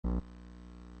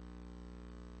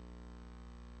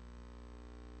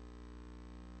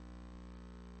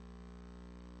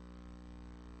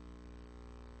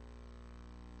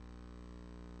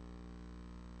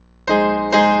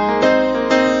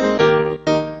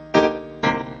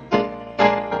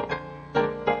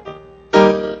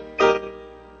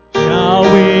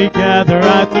gather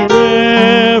at the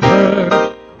river,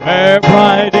 where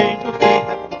bright angels they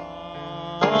have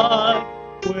gone,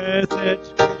 with its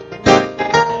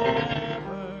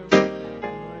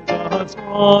the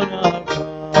throne of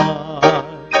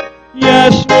God.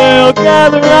 Yes, we'll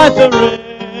gather at the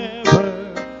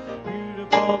river,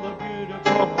 beautiful, the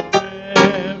beautiful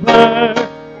river.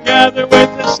 Gather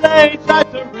with the saints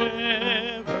at the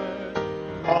river,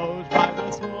 flows by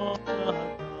the throne of God.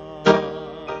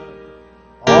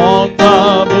 On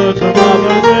the bosom of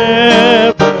the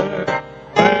river,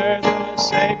 where the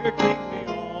Savior King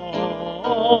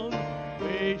beyond,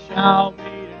 we shall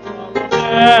meet in trouble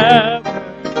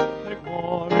never, the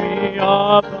glory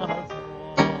of the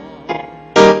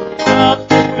throne. Just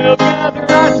we'll gather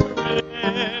at the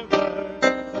river,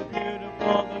 the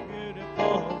beautiful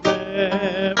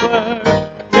river.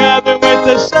 Gather with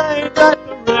the saints at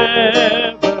the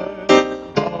river,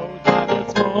 flows by the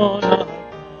throne of God.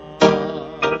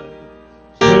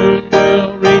 Soon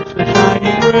we'll reach the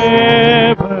shining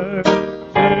river,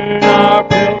 soon our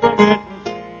pilgrimage will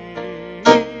cease,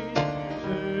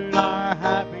 soon our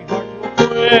happy hearts will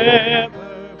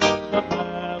quiver, the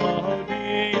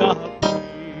melody of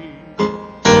peace.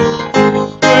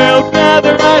 We'll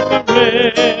gather at the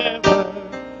river,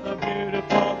 the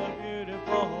beautiful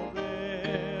river,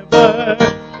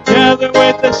 gather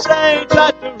with the saints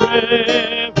at the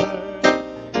river,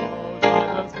 flows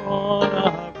by the throne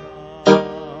of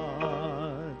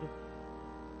God.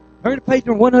 Turn to page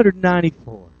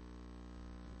 194.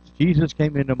 Jesus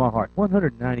came into my heart.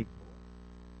 194.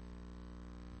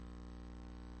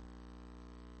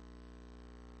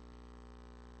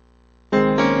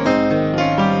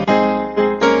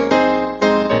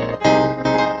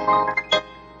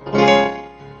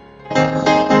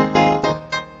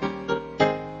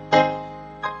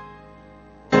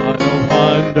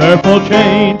 Wonderful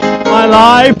change my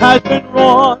life has been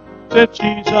wrought since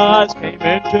Jesus came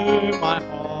into my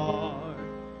heart.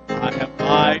 I have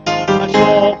died my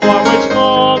soul for which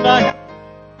long I have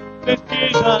since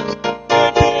Jesus came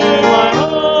into my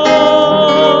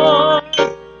heart.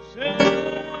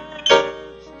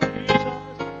 Since Jesus came into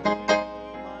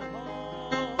my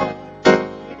heart.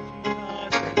 Since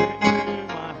Jesus came into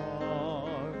my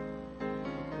heart.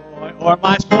 Joy o'er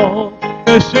my soul,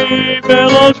 the sea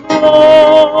billows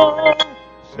roll,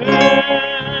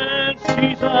 since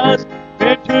Jesus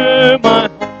into my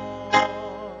heart.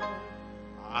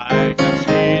 I have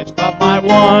ceased from my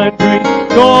wandering,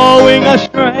 going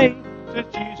astray, since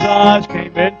Jesus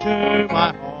came into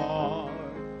my heart.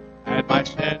 And my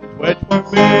sins which were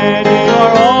many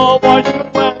are all washed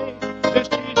away, since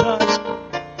Jesus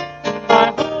came into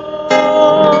my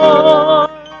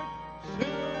heart.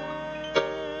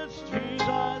 Since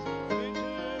Jesus came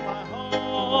into my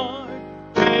heart,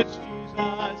 since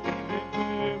Jesus came into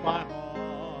my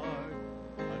heart,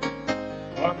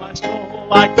 for my soul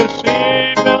like the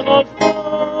sea billows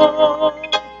roll,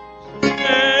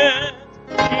 since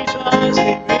Jesus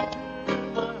came into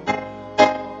my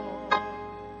heart.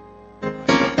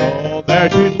 Oh, there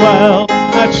to dwell,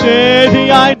 that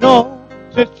city I know,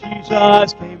 since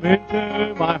Jesus came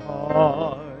into my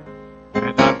heart.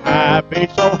 And I'm happy,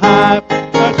 so happy,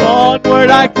 as onward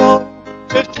I go,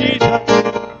 since Jesus came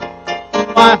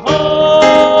into my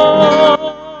heart.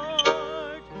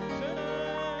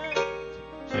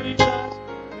 Since Jesus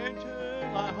came into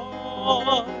my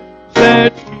heart.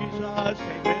 Since Jesus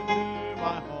came into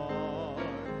my heart.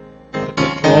 But the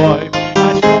joy of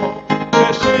my soul,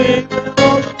 the sweet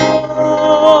billows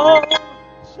flow.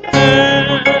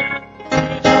 Since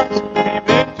Jesus came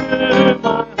into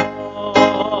my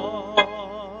heart.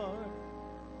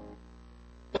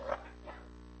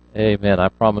 Amen. I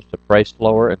promise to pray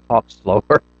slower and talk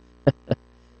slower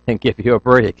and give you a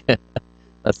break.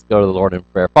 Let's go to the Lord in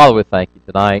prayer. Father, we thank you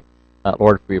tonight,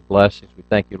 Lord, for your blessings. We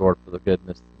thank you, Lord, for the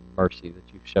goodness and mercy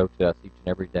that you show to us each and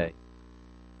every day.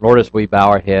 Lord, as we bow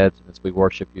our heads and as we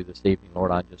worship you this evening,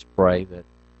 Lord, I just pray that,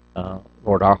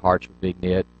 Lord, our hearts would be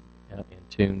knit in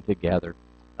tune together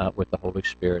with the Holy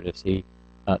Spirit as he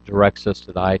directs us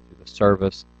tonight through the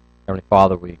service. Heavenly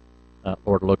Father, we,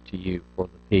 Lord, look to you for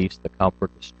the peace, the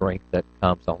comfort, the strength that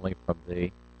comes only from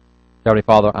thee. Heavenly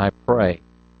Father, I pray,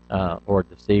 Lord,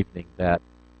 this evening that,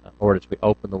 Lord, as we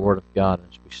open the Word of God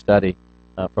and as we study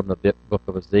from the book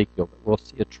of Ezekiel, that we'll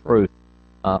see a truth,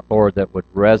 Lord, that would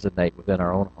resonate within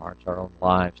our own hearts, our own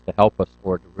lives, to help us,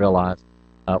 Lord, to realize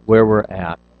where we're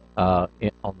at on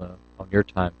your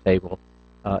timetable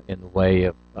in the way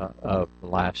of the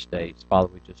last days. Father,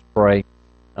 we just pray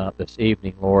this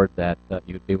evening, Lord, that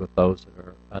you would be with those that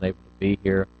are unable to be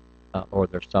here.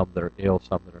 Lord, there's some that are ill,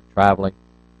 some that are traveling.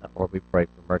 Lord, we pray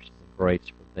for mercy and grace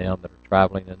for them that are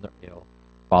traveling and they're ill.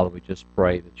 Father, we just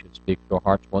pray that you'd speak to our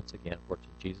hearts once again. For it's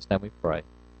in Jesus' name we pray.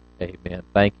 Amen.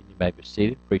 Thank you. You may be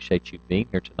seated. Appreciate you being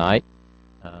here tonight.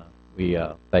 We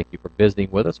thank you for visiting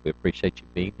with us. We appreciate you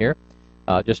being here.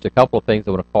 Just a couple of things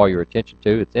I want to call your attention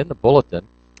to. It's in the bulletin.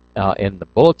 In the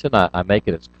bulletin, I make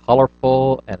it as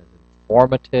colorful and as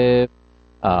informative.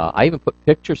 I even put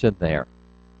pictures in there,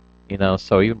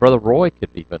 so even Brother Roy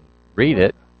could even read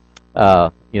it,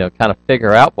 kind of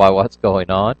figure out what's going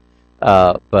on.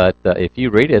 But if you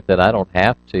read it, then I don't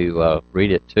have to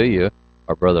read it to you,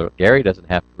 or Brother Gary doesn't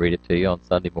have to read it to you on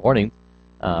Sunday mornings.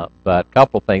 But a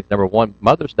couple things. Number one,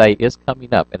 Mother's Day is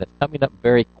coming up, and it's coming up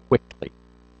very quickly.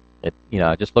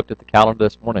 I just looked at the calendar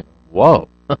this morning. Whoa,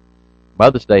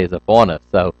 Mother's Day is upon us.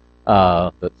 So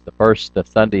it's the first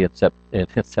Sunday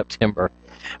in September.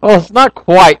 Well, it's not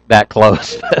quite that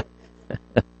close.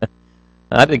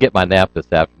 I didn't get my nap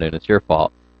this afternoon. It's your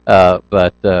fault.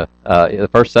 But the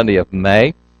first Sunday of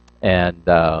May, and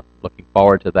looking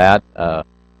forward to that.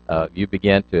 You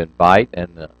begin to invite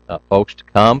and folks to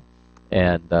come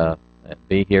and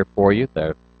be here for you.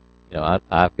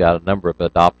 I've got a number of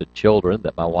adopted children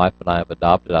that my wife and I have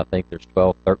adopted. I think there's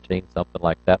 12, 13, something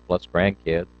like that, plus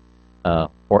grandkids.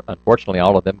 Unfortunately,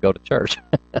 all of them go to church.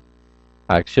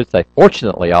 I should say,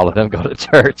 fortunately, all of them go to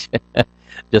church.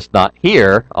 Just not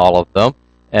here, all of them.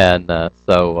 And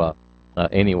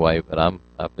anyway, but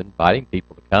I've been inviting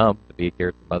people to come to be here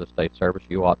at the Mother's Day service.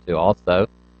 You ought to also.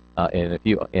 And if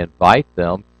you invite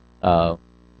them,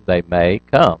 they may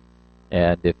come.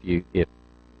 And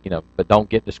but don't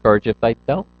get discouraged if they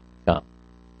don't come.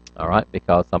 All right,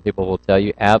 because some people will tell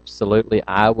you, absolutely,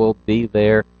 I will be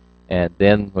there. And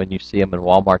then when you see them in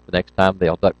Walmart the next time,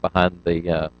 they'll duck behind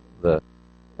the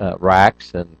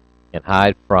racks and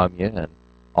hide from you and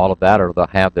all of that, or they'll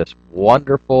have this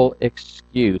wonderful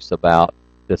excuse about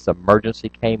this emergency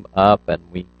came up and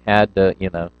we had to,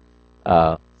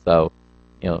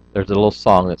 there's a little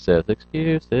song that says,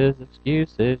 excuses,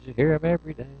 excuses, you hear them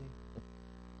every day.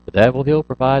 The devil, he'll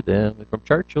provide them. From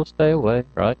church, you'll stay away,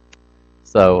 right?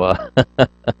 So,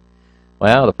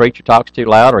 well, the preacher talks too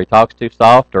loud, or he talks too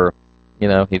soft, or, he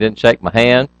didn't shake my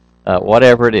hand,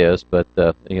 whatever it is. But,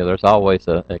 there's always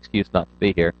an excuse not to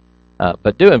be here.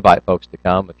 But do invite folks to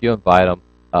come. If you invite them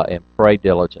and pray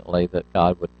diligently that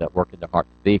God would work in their heart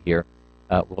to be here,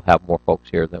 we'll have more folks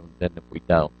here than if we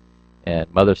don't.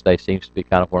 And Mother's Day seems to be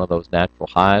kind of one of those natural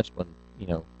highs when,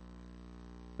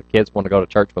 the kids want to go to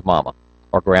church with Mama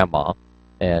or Grandma,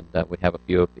 and we have a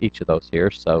few of each of those here,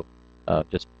 so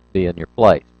just be in your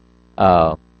place.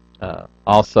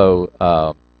 Also,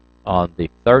 on the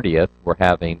 30th, we're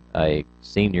having a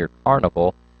senior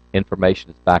carnival. Information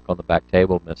is back on the back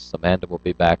table. Miss Amanda will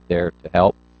be back there to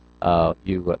help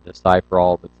you decipher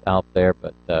all that's out there,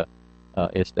 but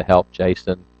is to help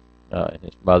Jason and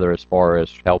his mother as far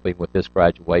as helping with his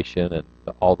graduation and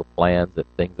all the plans and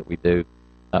things that we do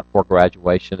for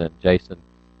graduation. And Jason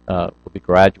will be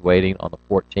graduating on the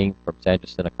 14th from San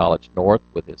Jacinto College North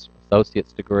with his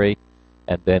associate's degree,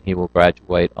 and then he will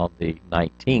graduate on the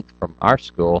 19th from our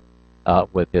school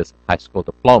with his high school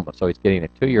diploma. So he's getting a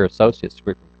 2-year associate's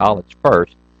degree from college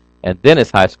first, and then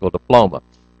his high school diploma.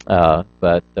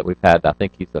 But we've had, I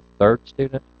think he's the third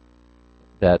student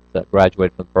that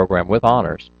graduated from the program with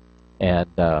honors, and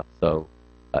so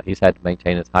he's had to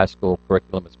maintain his high school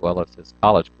curriculum as well as his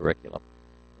college curriculum.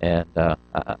 And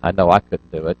I know I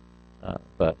couldn't do it,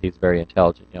 but he's a very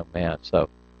intelligent young man. So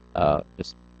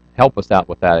just help us out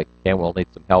with that. Again, we'll need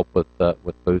some help with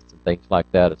booths and things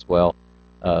like that as well.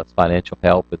 Financial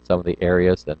help in some of the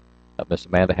areas, and Miss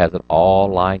Amanda has it all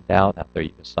lined out there. You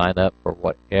can sign up for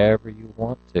whatever you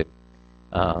want to.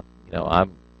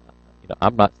 I'm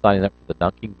not signing up for the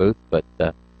dunking booth, but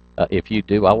if you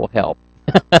do, I will help.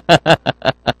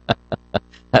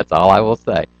 That's all I will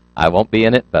say. I won't be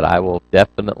in it, but I will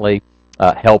definitely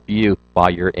help you while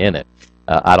you're in it.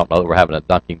 I don't know that we're having a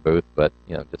dunking booth, but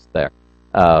just there.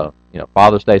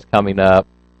 Father's Day's coming up.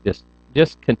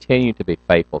 Just continue to be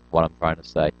faithful to what I'm trying to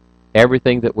say.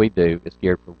 Everything that we do is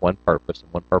geared for one purpose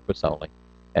and one purpose only,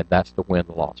 and that's to win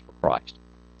the lost for Christ.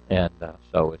 And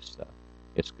so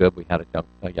it's good. We had a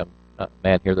young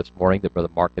man here this morning that Brother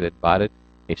Mark had invited.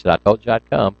 He said, "I told you I'd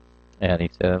come," and he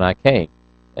said, and I came.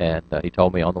 And he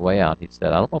told me on the way out, he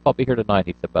said, "I don't know if I'll be here tonight,"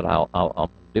 he said, "but I'll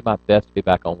do my best to be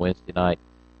back on Wednesday night."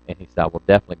 And he said, "I will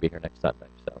definitely be here next Sunday."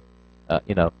 So,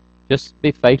 just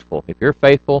be faithful. If you're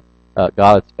faithful,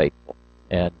 God is faithful.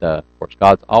 And, of course,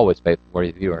 God's always faithful, whether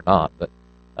you are not. But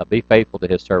be faithful to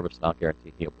His service, and I'll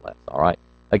guarantee He'll bless. All right?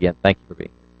 Again, thank you for being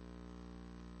here.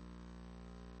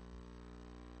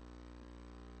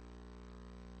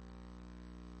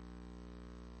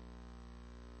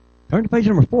 Turn to page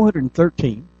number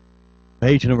 413.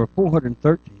 Page number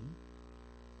 413.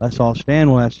 Let's all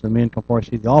stand. We'll ask the men come forward and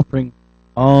see the offering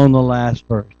on the last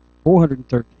verse.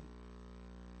 413.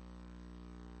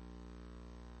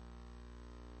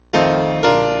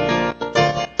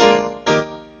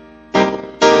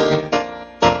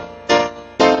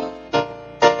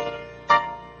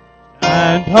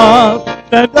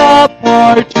 Stand up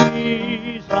for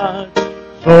Jesus,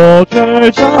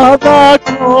 soldiers of the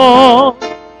cross.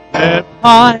 Lift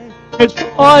high His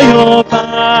royal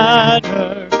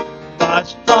banner,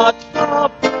 must not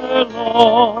suffer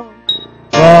long.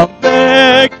 From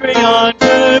victory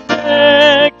unto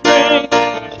victory,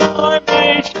 His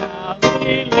army shall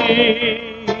He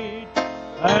lead.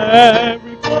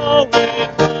 Every foe is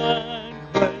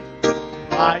vanquished,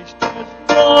 Christ is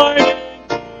Lord indeed.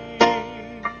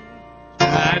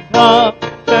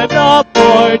 Stand up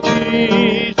for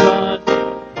Jesus,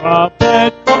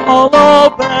 trumpet call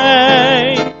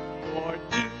obey. For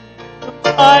to the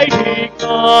mighty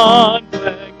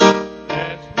conflict,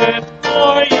 this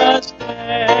victorious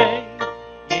day.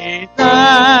 Ye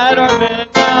that are men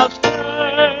now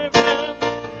serve Him,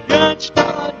 against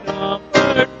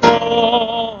unnumbered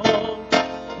foes.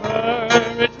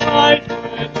 Courage rise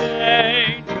with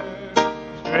danger,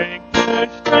 strength to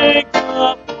strength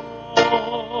oppose.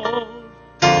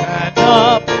 Stand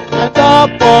up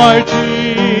for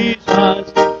Jesus,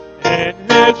 in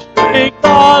His strength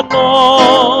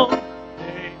alone.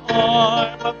 The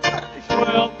arm of flesh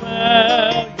will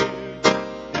fail you,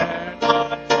 dare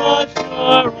not trust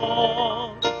your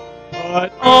own.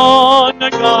 Put on the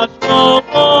gospel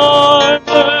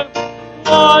armor,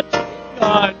 watching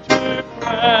unto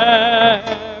prayer.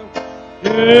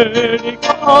 Duty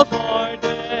calls for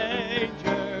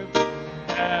danger,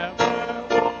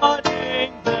 never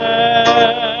wanting there.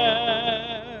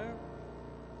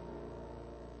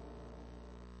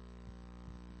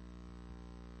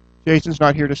 Jason's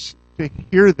not here to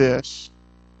hear this.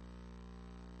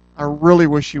 I really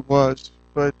wish he was,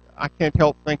 but I can't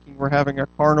help thinking we're having a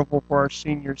carnival for our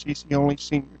seniors. He's the only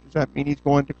senior. Does that mean he's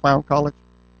going to clown college?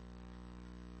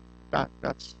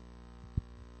 That's...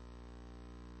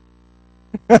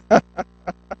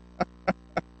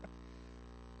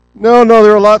 No,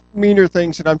 there are a lot meaner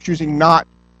things that I'm choosing not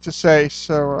to say,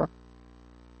 so...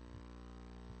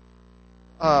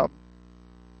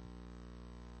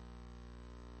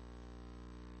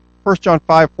 1 John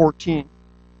 5:14.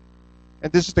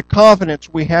 And this is the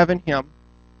confidence we have in Him,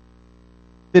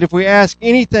 that if we ask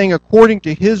anything according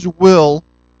to His will,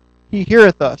 He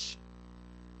heareth us.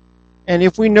 And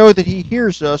if we know that He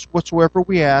hears us, whatsoever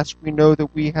we ask, we know that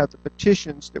we have the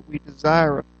petitions that we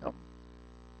desire of Him.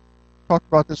 We talked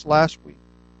about this last week.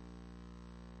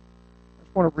 I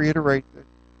just want to reiterate that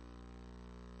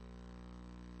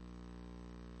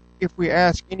if we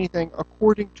ask anything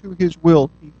according to His will,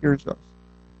 He hears us.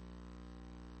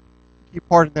 The key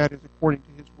part of that is according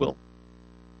to His will.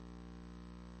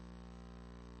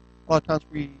 A lot of times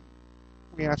we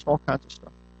ask all kinds of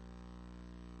stuff.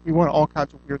 We want all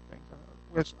kinds of weird things.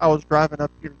 I was driving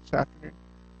up here this afternoon.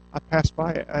 I passed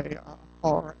by a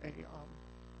car, I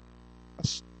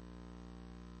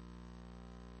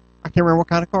can't remember what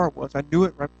kind of car it was. I knew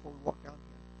it right before we walked down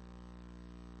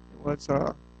here. It was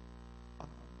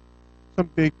some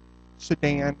big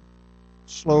sedan,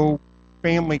 slow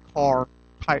family car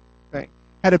type thing.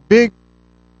 Had a big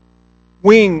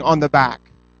wing on the back.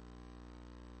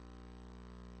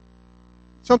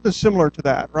 Something similar to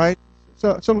that, right?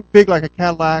 So some big like a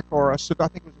Cadillac or I think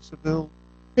it was a Seville.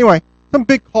 Anyway, some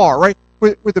big car, right?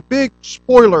 With a big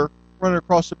spoiler running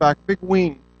across the back, big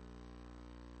wing.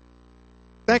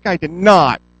 That guy did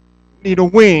not need a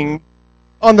wing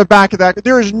on the back of that.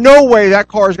 There is no way that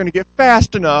car is going to get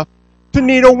fast enough to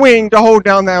need a wing to hold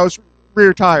down those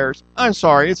rear tires. I'm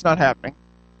sorry, it's not happening.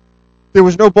 There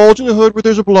was no bulge in the hood where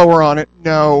there's a blower on it.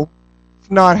 No,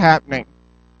 it's not happening.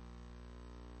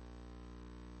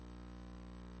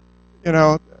 You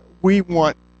know, we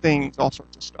want things, all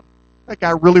sorts of stuff. That guy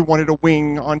really wanted a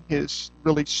wing on his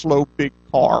really slow, big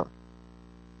car.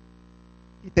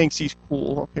 He thinks he's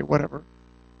cool. Okay, whatever.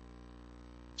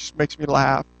 Just makes me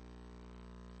laugh.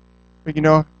 But you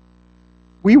know,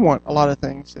 we want a lot of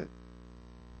things that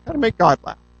kind of make God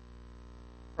laugh.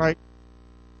 Right?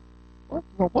 What?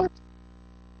 Well, what?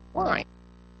 Why?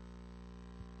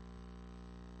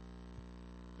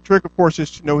 The trick, of course, is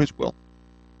to know His will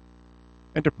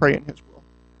and to pray in His will.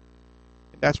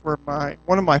 And that's where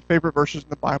one of my favorite verses in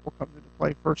the Bible comes into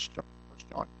play. First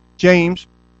John. James,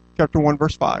 chapter 1,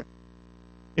 verse 5.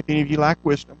 If any of you lack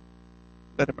wisdom,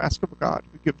 let him ask of God,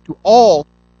 who gives to all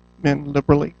men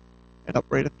liberally and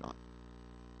upbraideth not.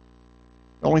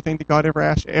 The only thing that God ever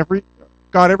asks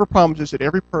God ever promises that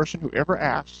every person who ever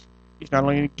asks, He's not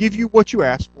only going to give you what you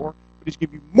asked for, but He's going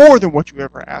to give you more than what you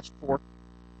ever asked for,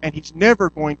 and He's never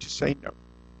going to say no.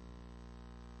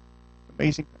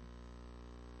 Amazing thing.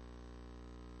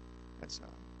 As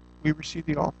we receive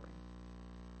the offering,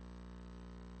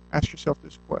 ask yourself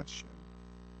this question.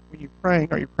 When you're praying,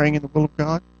 are you praying in the will of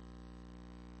God?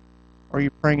 Or are you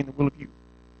praying in the will of you?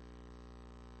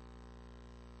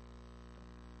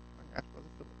 Ask Brother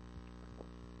Philip.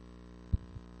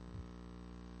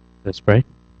 Let's pray.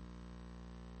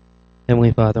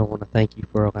 Heavenly Father, I want to thank you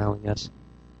for allowing us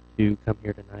to come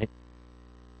here tonight.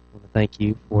 I want to thank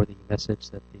you for the message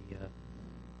that the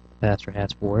pastor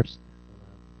has for us.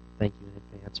 Thank you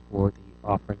in advance for the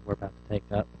offering we're about to take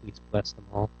up. Please bless them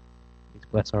all. Please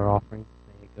bless our offering.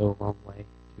 May it go a long way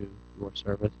to your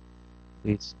service.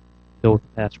 Please fill the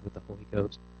pastor with the Holy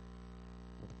Ghost,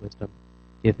 with wisdom.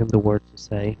 Give him the words to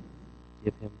say.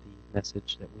 Give him the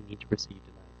message that we need to receive tonight.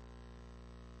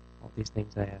 All these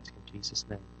things I ask in Jesus'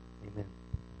 name. Amen.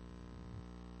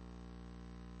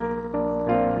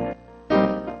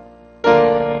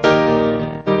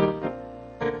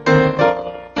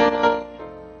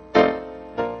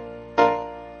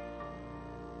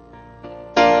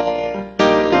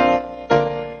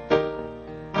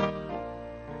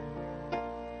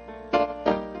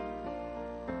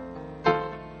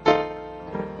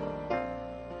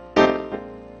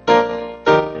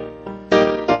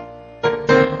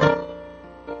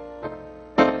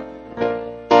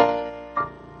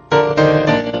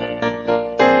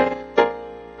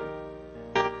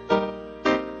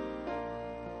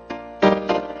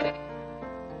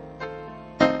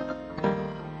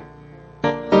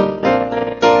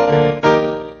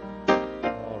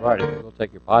 Alright, if you'll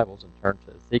take your Bibles and turn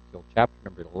to Ezekiel chapter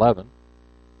number 11.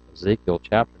 Ezekiel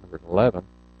chapter number 11.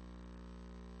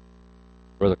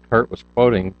 Brother Kurt was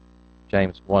quoting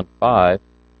James 1:5.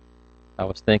 I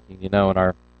was thinking, in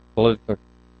our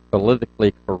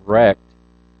politically correct,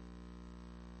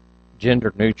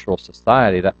 gender-neutral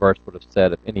society, that verse would have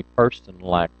said, if any person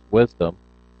lacks wisdom,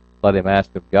 let him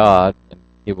ask of God, and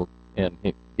he will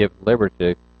give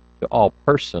liberty to all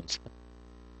persons.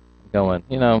 I'm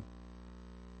going,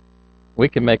 we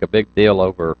can make a big deal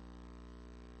over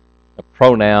a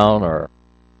pronoun or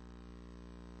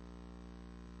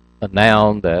a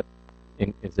noun that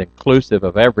is inclusive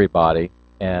of everybody,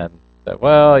 and that,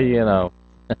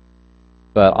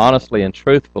 but honestly and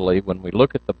truthfully, when we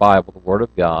look at the Bible, the Word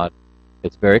of God,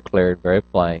 it's very clear and very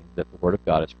plain that the Word of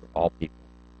God is for all people.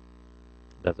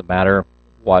 It doesn't matter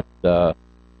what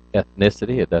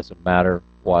ethnicity, it doesn't matter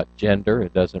what gender,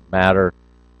 it doesn't matter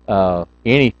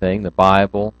anything. The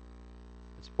Bible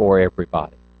is for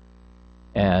everybody,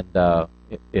 and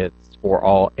it's for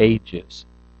all ages.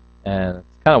 And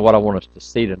it's kind of what I want us to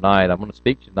see tonight. I'm going to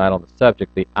speak tonight on the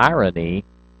subject, the irony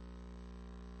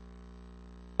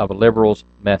of a liberal's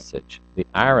message. The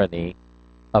irony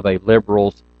of a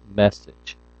liberal's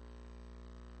message.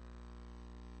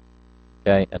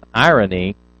 Okay, an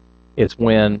irony is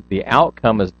when the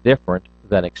outcome is different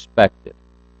than expected.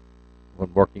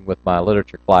 When working with my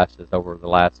literature classes over the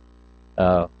last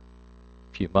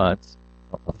few months,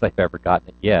 I don't know if they've ever gotten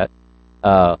it yet,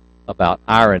 about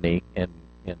irony in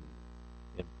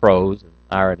prose and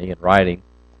irony in writing,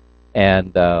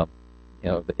 and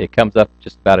it comes up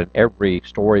just about in every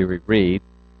story we read,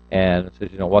 and it says,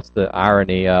 what's the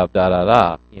irony of da da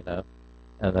da,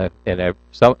 and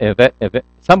if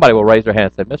somebody will raise their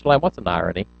hand and say, Mr. Lamb, what's an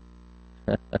irony?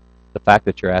 The fact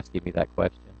that you're asking me that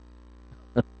question.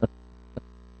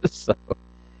 So,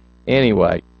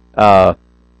 anyway, and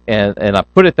I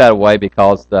put it that way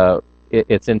because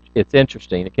it's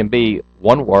interesting. It can be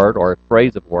one word or a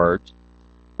phrase of words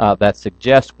that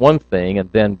suggests one thing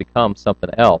and then becomes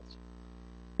something else.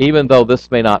 Even though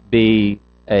this may not be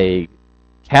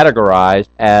categorized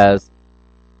as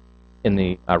in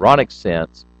the ironic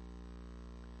sense,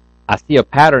 I see a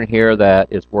pattern here that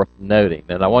is worth noting.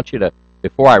 And I want you to,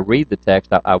 before I read the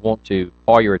text, I want to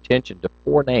call your attention to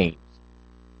 4 names.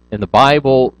 In the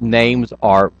Bible, names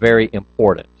are very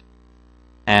important.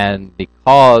 And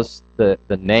because the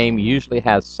name usually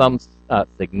has some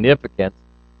significance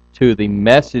to the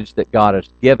message that God has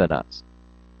given us.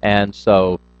 And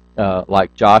so,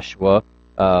 like Joshua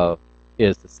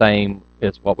is the same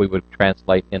as what we would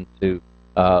translate into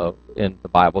in the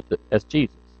Bible as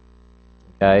Jesus.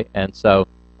 Okay, and so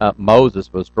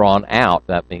Moses was drawn out.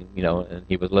 That means, and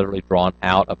he was literally drawn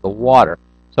out of the water.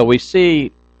 So we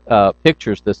see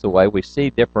pictures this way. We see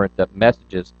different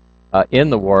messages in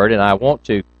the Word, and I want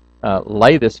to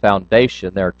lay this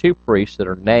foundation. There are 2 priests that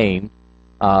are named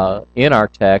in our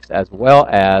text, as well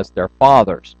as their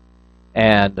fathers.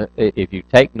 And if you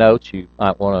take notes, you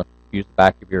might want to use the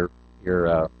back of your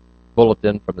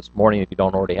bulletin from this morning if you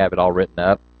don't already have it all written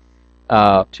up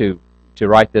to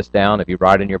write this down. If you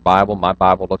write in your Bible, my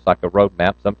Bible looks like a road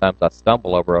map. Sometimes I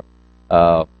stumble over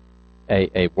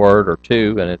a word or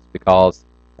two, and it's because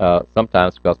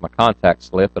sometimes because my contacts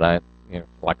slip and I,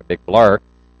 like a big blur,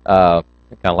 kind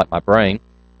of like my brain,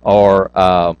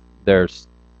 or there's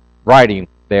writing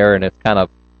there and it's kind of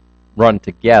run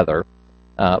together.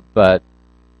 But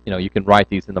you can write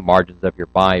these in the margins of your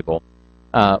Bible.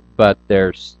 But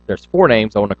there's 4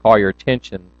 names I want to call your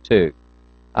attention to.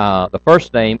 The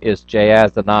first name is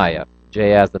Jaazaniah.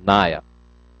 Jaazaniah.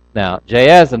 Now,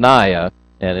 Jaazaniah,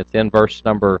 and it's in verse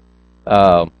number,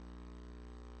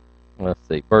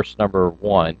 verse number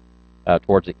 1,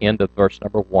 towards the end of verse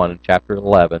number 1 in chapter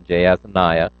 11.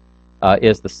 Jaazaniah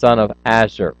is the son of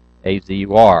Azur,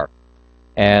 A-Z-U-R.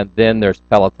 And then there's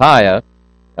Pelatiah.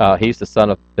 He's the son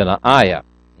of Benaiah.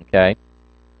 Okay?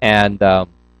 And the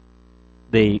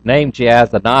name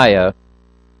Jaazaniah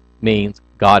means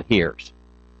God hears.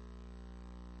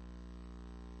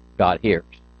 God hears.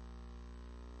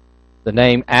 The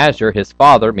name Azur, his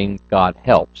father, means God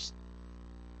helps.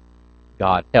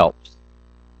 God helps.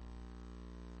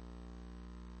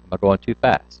 Am I going too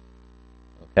fast?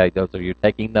 Okay, those of you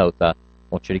taking notes, I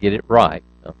want you to get it right.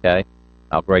 Okay?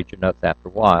 I'll grade your notes after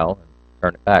a while and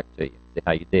turn it back to you, see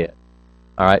how you did.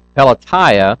 All right,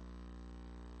 Pelatiah,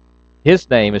 his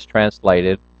name is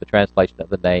translated, the translation of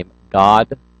the name,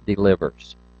 God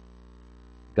delivers.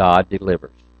 God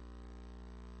delivers.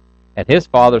 And his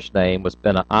father's name was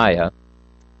Benaiah,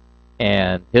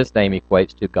 and his name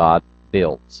equates to God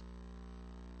builds.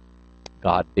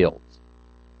 God builds.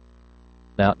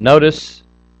 Now, notice,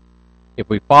 if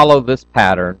we follow this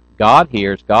pattern, God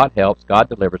hears, God helps, God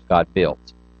delivers, God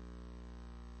builds.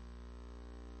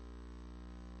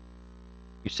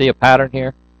 You see a pattern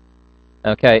here?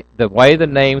 Okay, the way the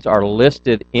names are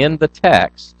listed in the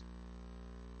text,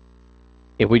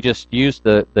 if we just use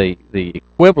the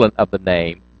equivalent of the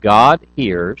name, God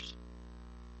hears,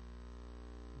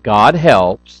 God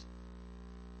helps,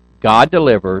 God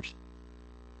delivers,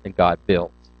 and God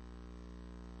builds.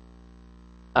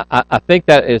 I think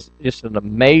that is just an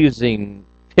amazing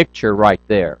picture right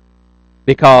there.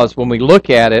 Because when we look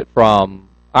at it from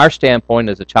our standpoint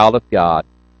as a child of God,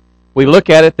 we look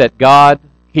at it that God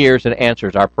hears and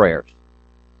answers our prayers.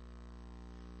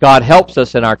 God helps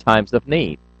us in our times of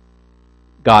need.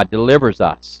 God delivers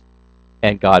us,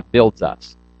 and God builds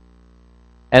us.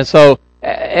 And so,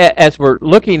 as we're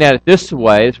looking at it this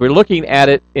way, as we're looking at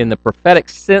it in the prophetic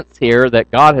sense here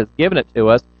that God has given it to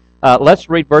us, let's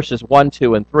read verses 1,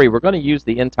 2, and 3. We're going to use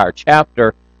the entire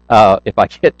chapter if I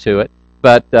get to it,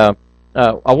 but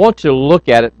I want to look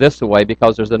at it this way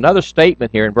because there's another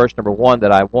statement here in verse number 1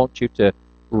 that I want you to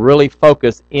really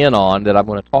focus in on that I'm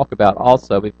going to talk about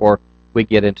also before we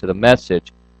get into the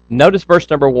message. Notice verse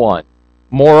number 1.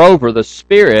 Moreover, the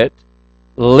Spirit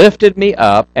lifted me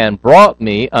up and brought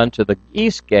me unto the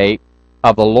east gate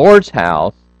of the Lord's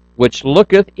house, which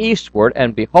looketh eastward,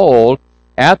 and behold,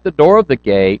 at the door of the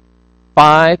gate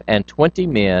 25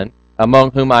 men,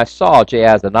 among whom I saw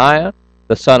Jaazaniah,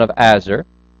 the son of Azur,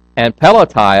 and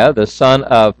Pelatiah, the son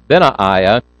of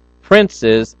Benaiah,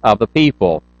 princes of the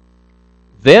people.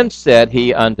 Then said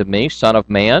he unto me, Son of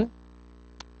man,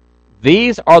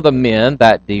 these are the men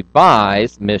that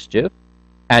devise mischief,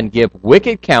 and give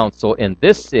wicked counsel in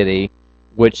this city,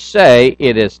 which say,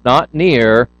 It is not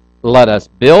near, let us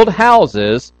build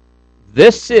houses.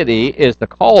 This city is the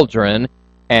cauldron,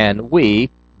 and we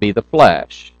be the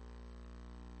flesh.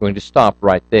 I'm going to stop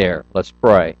right there. Let's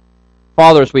pray.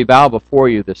 Father, as we bow before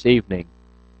you this evening,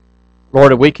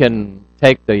 Lord, if we can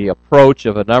take the approach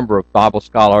of a number of Bible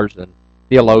scholars and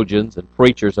theologians and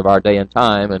preachers of our day and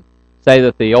time and say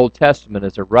that the Old Testament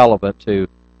is irrelevant to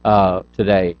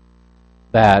today,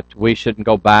 that we shouldn't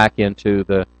go back into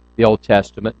the Old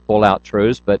Testament and pull out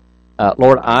truths, but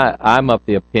Lord, I'm of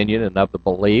the opinion and of the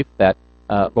belief that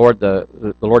Lord, the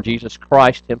Lord Jesus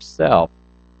Christ himself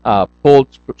pulled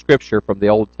Scripture from the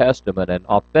Old Testament and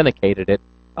authenticated it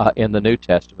in the New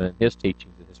Testament in his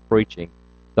teachings and his preaching.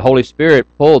 The Holy Spirit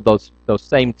pulled those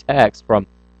same texts from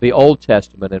the Old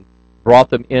Testament and brought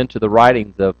them into the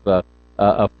writings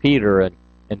of Peter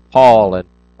and Paul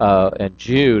and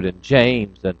Jude and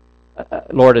James. And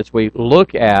Lord, as we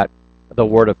look at the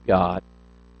Word of God,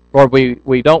 Lord,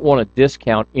 we don't want to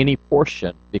discount any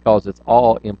portion because it's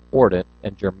all important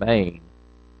and germane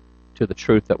to the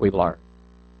truth that we learn.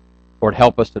 Lord,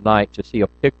 help us tonight to see a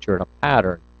picture and a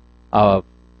pattern of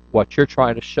what you're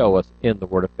trying to show us in the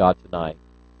Word of God tonight.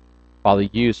 Father,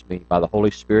 use me by the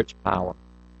Holy Spirit's power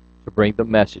to bring the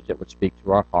message that would speak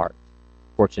to our hearts.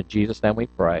 For it's in Jesus' name we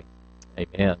pray.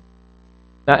 Amen.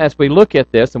 Now, as we look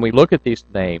at this and we look at these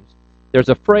names, there's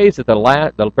a phrase at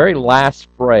the very last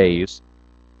phrase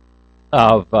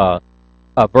of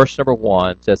verse number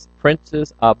 1 says,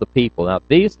 "Princes of the people." Now,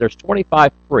 there's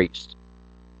 25 priests,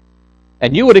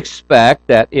 and you would expect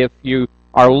that if you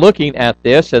are looking at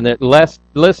this and it list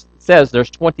says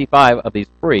there's 25 of these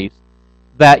priests,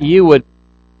 that you would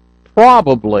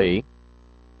probably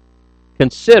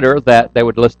consider that they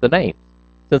would list the names,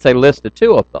 since they listed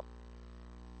 2 of them.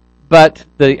 But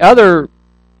the other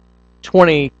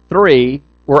 23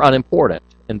 were unimportant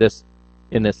in this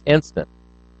instant.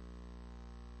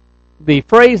 The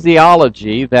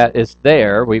phraseology that is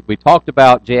there, we talked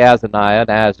about Jaazaniah,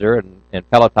 Nazir, and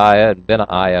Pelatiah, and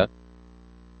Benaiah,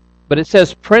 but it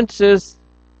says princes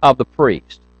of the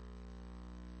priest.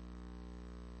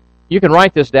 You can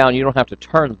write this down, you don't have to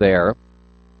turn there,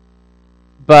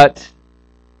 but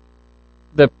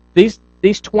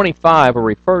these 25 are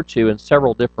referred to in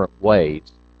several different ways.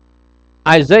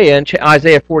 Isaiah, in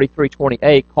Isaiah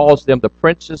 43:28, calls them the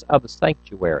princes of the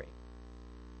sanctuary.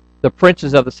 The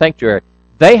princes of the sanctuary.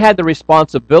 They had the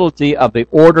responsibility of the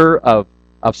order of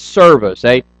service.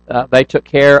 They took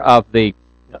care of the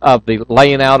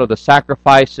laying out of the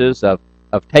sacrifices, of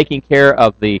taking care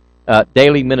of the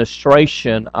daily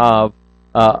ministration of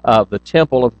the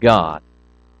temple of God.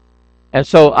 And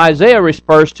so Isaiah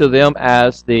refers to them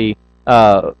as the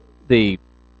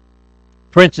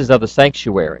princes of the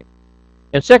sanctuary.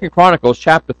 In 2 Chronicles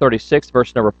chapter 36,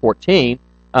 verse number 14,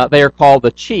 they are called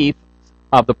the chief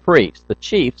of the priests, the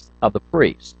chiefs of the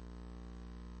priests.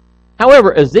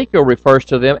 However, Ezekiel refers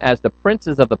to them as the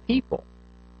princes of the people.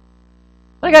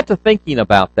 I got to thinking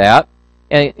about that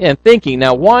and thinking,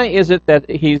 now why is it that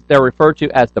they're referred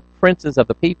to as the princes of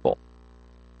the people?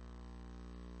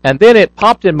 And then it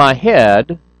popped in my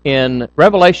head in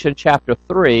Revelation chapter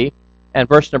 3 and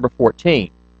verse number 14.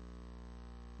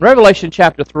 Revelation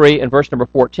chapter 3 and verse number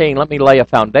 14, let me lay a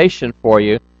foundation for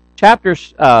you.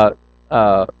 Chapters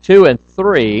 2 and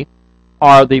 3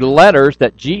 are the letters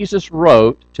that Jesus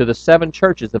wrote to the 7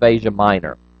 churches of Asia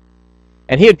Minor.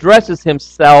 And he addresses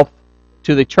himself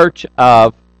to the church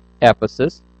of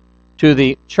Ephesus, to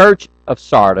the church of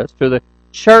Sardis, to the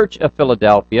church of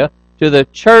Philadelphia, to the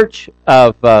church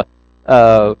of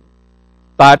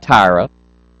Thyatira,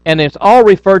 and it's all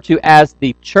referred to as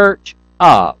the church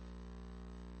of.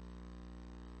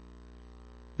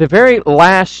 The very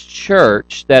last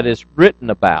church that is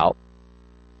written about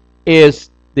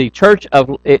is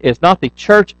not the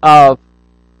church of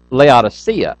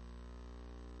Laodicea.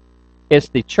 It's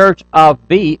the church of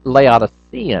the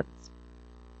Laodiceans.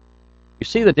 You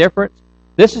see the difference?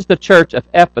 This is the church of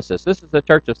Ephesus. This is the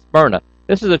church of Smyrna.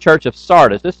 This is the church of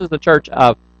Sardis. This is the church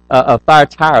of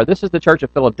Thyatira. This is the church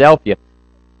of Philadelphia.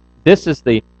 This is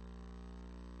the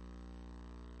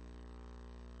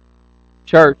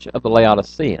church of the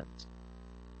Laodiceans.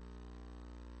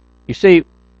 You see,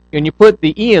 when you put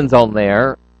the Ians on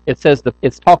there, it says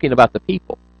it's talking about the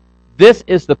people. This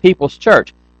is the people's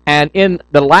church. And in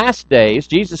the last days,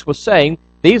 Jesus was saying,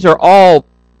 these are all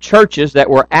churches that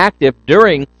were active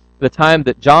during the time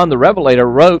that John the Revelator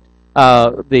wrote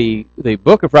the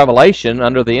book of Revelation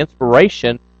under the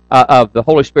inspiration of the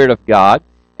Holy Spirit of God.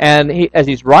 And as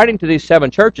he's writing to these 7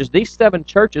 churches, these 7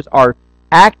 churches are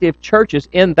active churches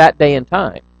in that day and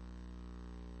time.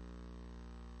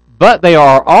 But they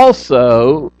are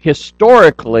also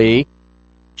historically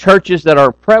churches that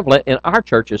are prevalent in our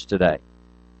churches today.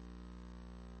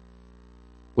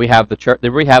 We have the church.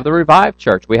 We have the revived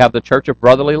church. We have the church of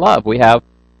brotherly love. We have,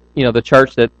 the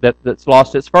church that's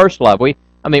lost its first love. We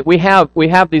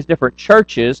have these different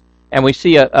churches, and we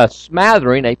see a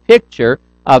smattering, a picture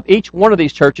of each one of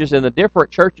these churches in the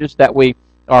different churches that we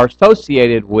are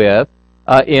associated with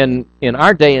in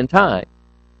our day and time.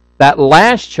 That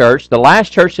last church, the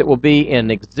last church that will be in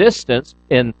existence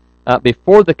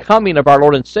before the coming of our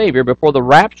Lord and Savior, before the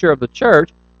rapture of the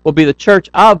church, will be the church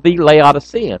of the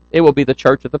Laodiceans. It will be the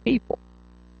church of the people.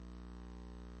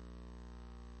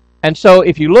 And so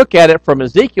if you look at it from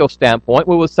Ezekiel's standpoint,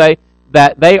 we will say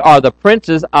that they are the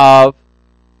princes of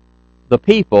the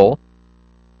people.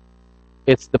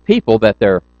 It's the people that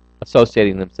they're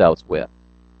associating themselves with.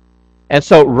 And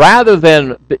so rather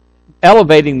than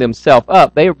elevating themselves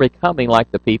up, they are becoming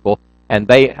like the people, and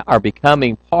they are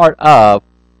becoming part of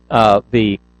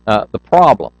the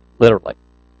problem, literally.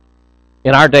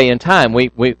 In our day and time,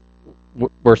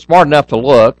 we're smart enough to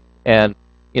look, and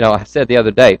I said the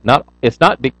other day, it's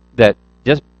not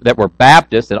that we're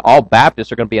Baptists and all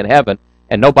Baptists are going to be in heaven,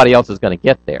 and nobody else is going to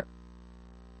get there.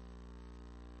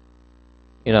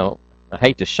 I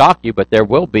hate to shock you, but there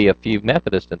will be a few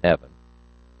Methodists in heaven.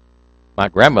 My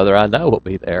grandmother, I know, will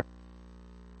be there.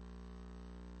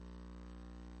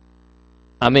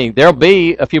 I mean, there'll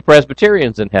be a few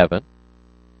Presbyterians in heaven.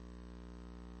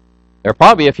 There'll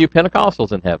probably be a few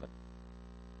Pentecostals in heaven.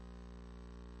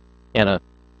 And a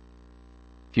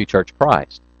few Church of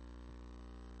Christ.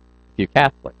 A few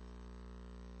Catholics.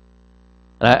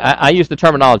 And I use the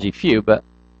terminology few, but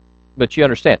you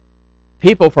understand.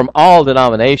 People from all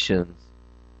denominations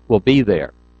will be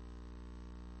there.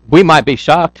 We might be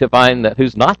shocked to find that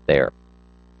who's not there.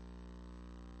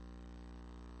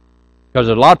 Because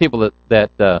there's a lot of people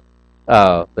that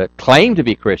claim to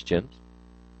be Christians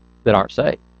that aren't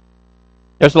saved.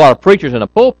 There's a lot of preachers in the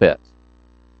pulpits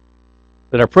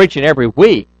that are preaching every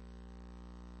week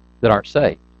that aren't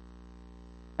saved.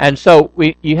 And so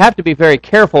you have to be very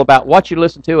careful about what you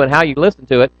listen to and how you listen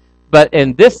to it. But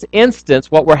in this instance,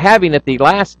 what we're having at the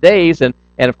last days, and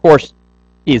of course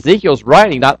Ezekiel's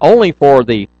writing not only for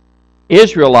the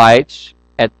Israelites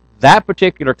at that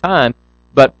particular time,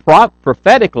 but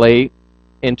prophetically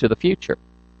into the future.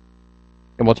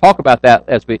 And we'll talk about that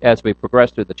as we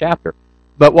progress through the chapter.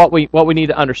 But what we need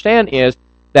to understand is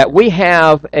that we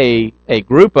have a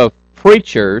group of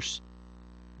preachers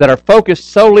that are focused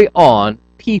solely on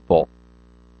people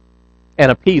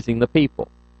and appeasing the people.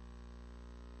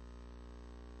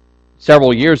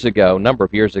 Several years ago, a number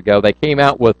of years ago, they came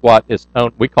out with what is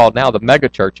we call now the mega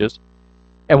churches.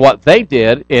 And what they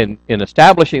did in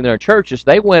establishing their churches,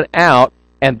 they went out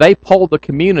and they polled the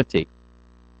community.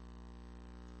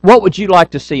 What would you like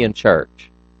to see in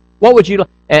church? What would you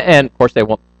and of course they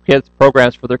want kids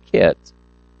programs for their kids.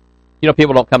 You know,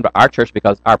 people don't come to our church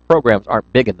because our programs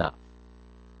aren't big enough.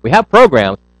 We have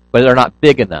programs, but they're not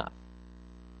big enough.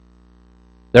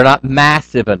 They're not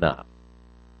massive enough.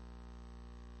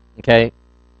 Okay?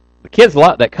 The kids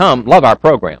that come love our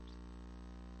programs.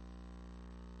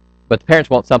 But the parents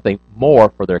want something more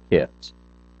for their kids.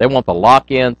 They want the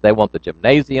lock-ins, they want the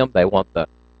gymnasium, they want the,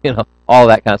 all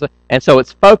that kind of stuff. And so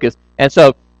it's focused. And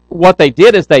so what they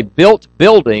did is they built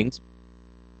buildings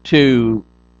for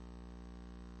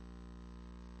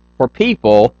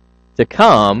people to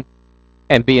come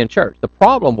and be in church. The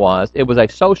problem was it was a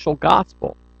social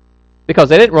gospel because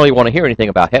they didn't really want to hear anything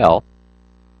about hell.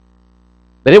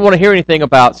 They didn't want to hear anything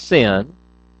about sin.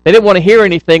 They didn't want to hear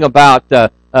anything about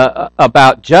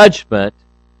judgment.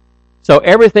 So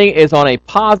everything is on a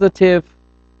positive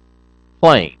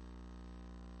plane.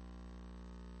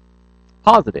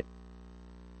 Positive.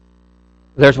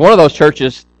 There's one of those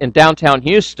churches in downtown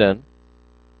Houston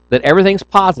that everything's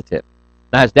positive.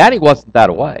 Now, his daddy wasn't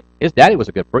that way. His daddy was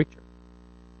a good preacher.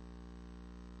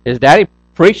 His daddy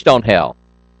preached on hell.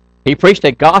 He preached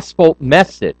a gospel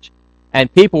message,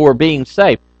 and people were being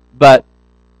saved.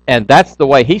 And that's the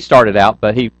way he started out,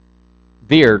 but he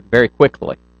veered very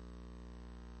quickly.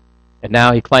 And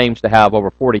now he claims to have over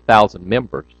 40,000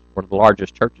 members, one of the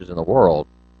largest churches in the world.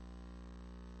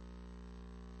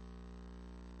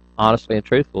 Honestly and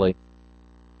truthfully,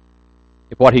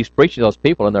 if what he's preaching to those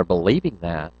people and they're believing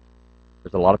that,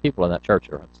 there's a lot of people in that church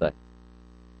that are unsaved.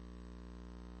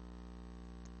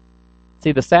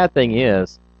 See, the sad thing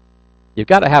is, you've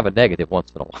got to have a negative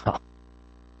once in a while.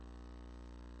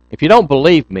 If you don't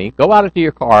believe me, go out into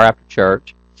your car after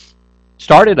church,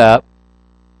 start it up,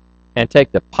 and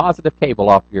take the positive cable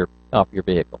off your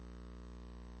vehicle.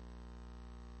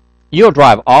 You'll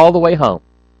drive all the way home.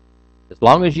 As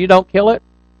long as you don't kill it,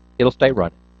 it'll stay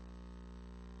running.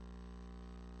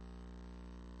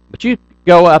 But you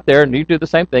go out there and you do the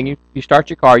same thing. You start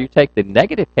your car, you take the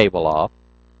negative cable off,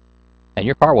 and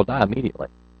your car will die immediately.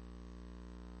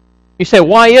 You say,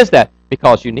 why is that?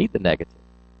 Because you need the negative.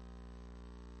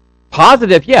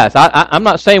 Positive, yes. I'm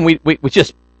not saying we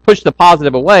just push the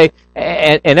positive away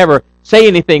and never say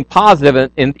anything positive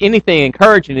and anything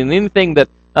encouraging and anything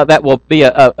that will be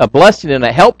a blessing and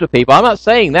a help to people. I'm not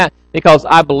saying that because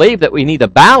I believe that we need to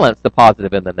balance the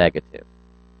positive and the negative.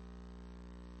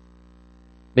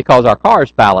 Because our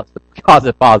cars balance the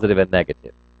positive and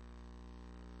negative.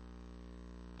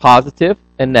 Positive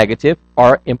and negative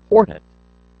are important.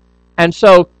 And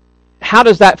so, how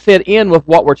does that fit in with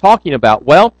what we're talking about?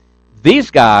 Well,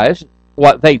 these guys,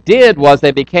 what they did was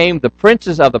they became the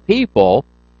princes of the people,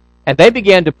 and they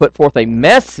began to put forth a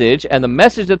message, and the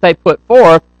message that they put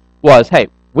forth was, hey,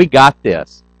 we got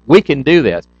this. We can do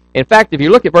this. In fact, if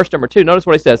you look at verse number 2, notice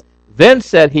what he says. Then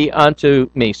said he unto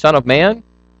me, Son of man,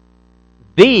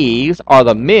 these are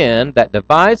the men that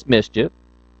devise mischief,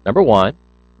 number 1.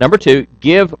 Number 2,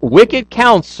 give wicked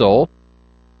counsel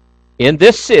in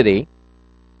this city,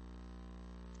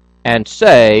 and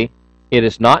say, it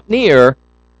is not near,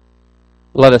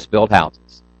 let us build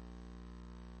houses.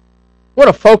 I want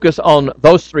to focus on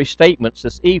those 3 statements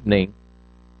this evening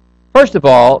First of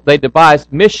all, they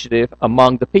devised mischief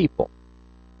among the people.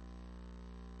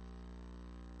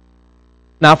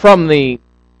 Now, from the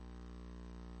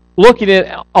looking at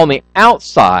it on the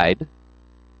outside,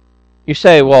 you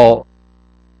say, well,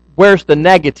 where's the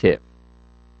negative?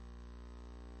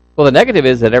 Well, the negative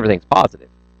is that everything's positive.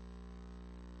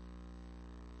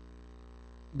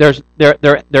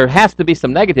 There has to be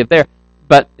some negative there,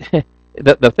 but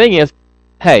the thing is,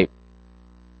 hey,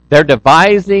 they're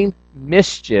devising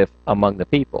mischief among the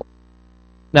people.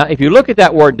 Now, if you look at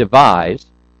that word devise,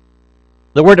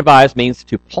 the word devise means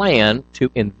to plan,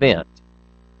 to invent.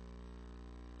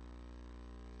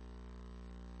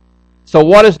 So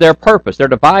what is their purpose? They're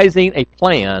devising a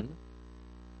plan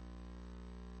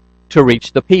to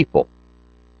reach the people.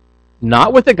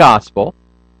 Not with the gospel,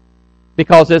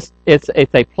 because it's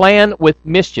a plan with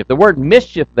mischief. The word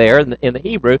mischief there in the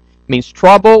Hebrew means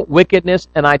trouble, wickedness,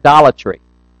 and idolatry.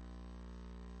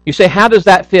 You say, how does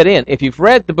that fit in? If you've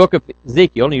read the book of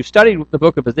Ezekiel, and you've studied the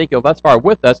book of Ezekiel thus far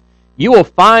with us, you will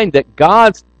find that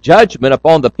God's judgment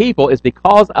upon the people is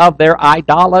because of their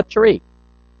idolatry.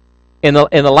 In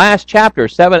the last chapter,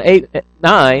 7, 8,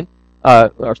 9,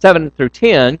 or 7 through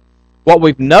 10, what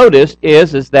we've noticed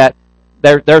is that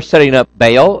they're setting up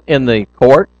Baal in the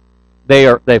court.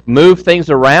 They've moved things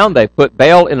around. They've put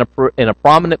Baal in a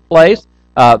prominent place.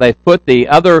 They've put the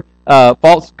other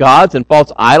false gods and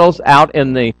false idols out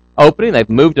in the opening. They've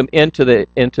moved them into the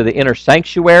inner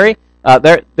sanctuary.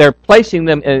 They're placing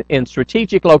them in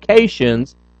strategic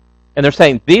locations, and they're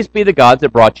saying, these be the gods that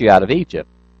brought you out of Egypt.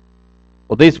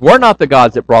 Well, these were not the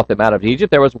gods that brought them out of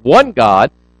Egypt. There was one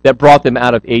God that brought them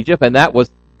out of Egypt, and that was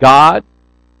God,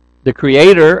 the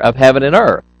creator of heaven and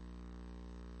earth.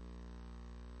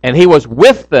 And he was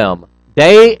with them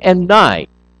day and night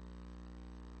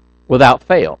without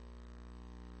fail.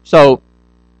 So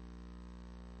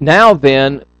now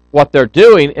then, what they're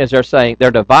doing is they're saying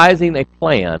they're devising a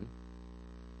plan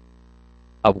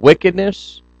of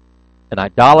wickedness and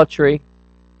idolatry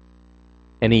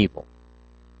and evil.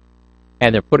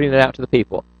 And they're putting it out to the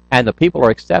people. And the people are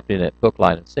accepting it hook,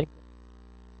 line, and sinker,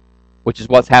 which is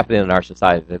what's happening in our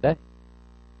society today.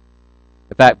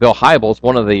 In fact, Bill Hybels,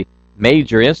 one of the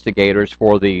major instigators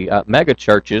for the mega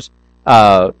churches,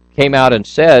 came out and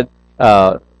said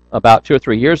about 2 or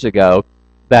 3 years ago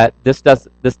that this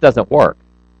doesn't work.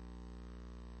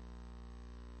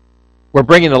 We're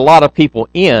bringing a lot of people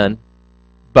in,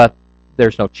 but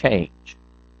there's no change.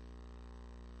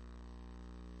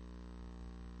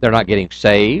 They're not getting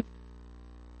saved.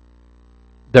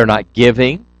 They're not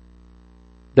giving.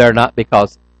 They're not,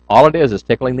 because all it is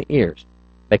tickling the ears,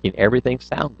 making everything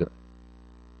sound good.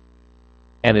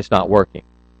 And it's not working.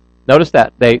 Notice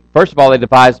that first of all, they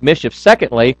devised mischief.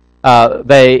 Secondly,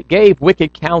 they gave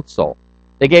wicked counsel.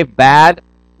 They gave bad,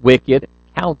 wicked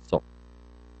counsel.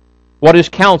 What is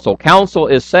counsel? Counsel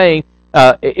is saying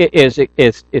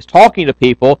is talking to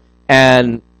people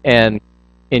and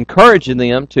encouraging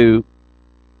them to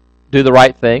do the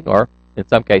right thing, or in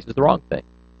some cases the wrong thing.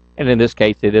 And in this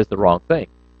case, it is the wrong thing.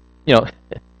 You know,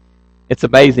 it's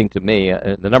amazing to me.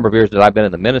 In the number of years that I've been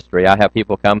in the ministry, I have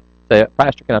people come say,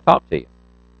 "Pastor, can I talk to you?"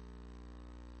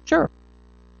 Sure.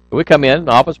 We come in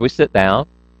the office, we sit down,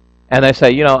 and they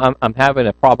say, "You know, I'm having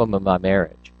a problem in my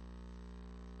marriage."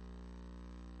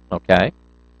 Okay.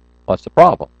 What's the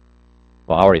problem?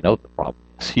 Well, I already know what the problem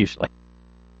is, usually.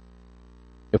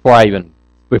 Before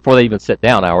they even sit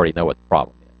down, I already know what the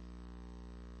problem is.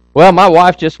 Well, my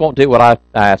wife just won't do what I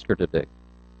ask her to do.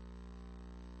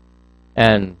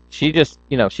 And she just,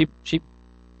 she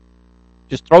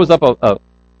just throws up a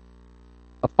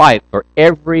fight for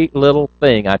every little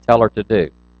thing I tell her to do.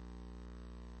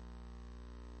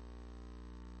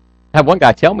 I had one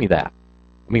guy tell me that.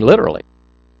 I mean, literally.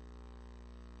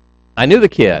 I knew the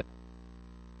kid.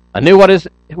 I knew what his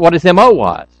MO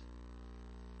was.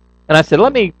 And I said,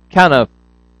 let me kind of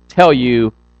tell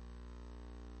you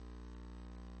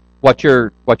what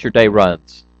your day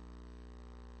runs.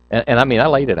 And I mean, I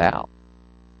laid it out.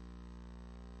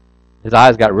 His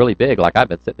eyes got really big, like I've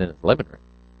been sitting in his living room.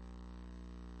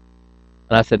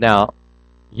 And I said, now,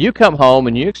 you come home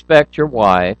and you expect your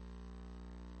wife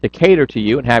to cater to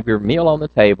you and have your meal on the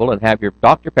table and have your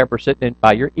Dr. Pepper sitting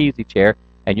by your easy chair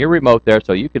and your remote there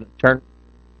so you can turn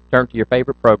to your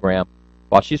favorite program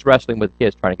while she's wrestling with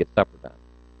kids trying to get supper done.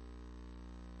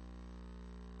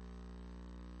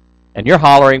 And you're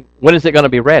hollering, when is it going to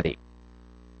be ready?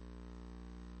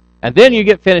 And then you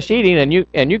get finished eating and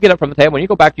you get up from the table and you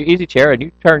go back to your easy chair and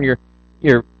you turn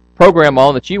your program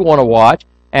on that you want to watch,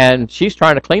 and she's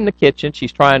trying to clean the kitchen.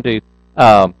 She's trying to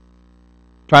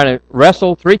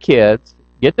wrestle 3 kids,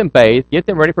 get them bathed, get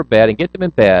them ready for bed, and get them in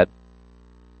bed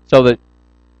so that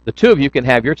the two of you can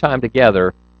have your time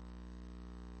together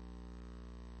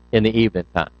in the evening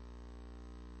time.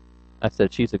 I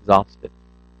said, she's exhausted.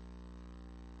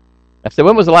 I said,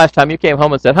 when was the last time you came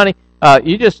home and said, honey,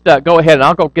 you just go ahead and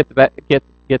I'll go get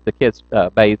the kids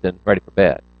bathed and ready for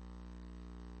bed.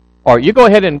 Or you go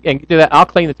ahead and do that. I'll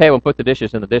clean the table and put the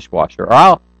dishes in the dishwasher. Or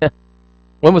I'll.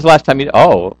 When was the last time you?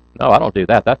 Oh, no, I don't do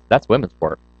that. That's women's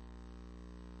work.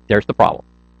 There's the problem.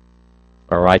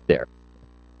 All right there.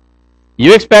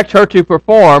 You expect her to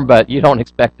perform, but you don't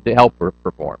expect to help her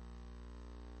perform.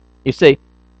 You see,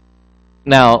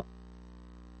 now,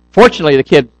 fortunately, the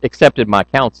kid accepted my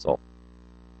counsel.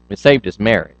 It saved his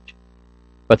marriage.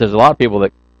 But there's a lot of people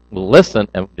that will listen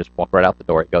and just walk right out the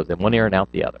door. It goes in one ear and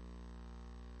out the other.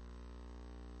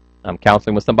 I'm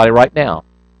counseling with somebody right now.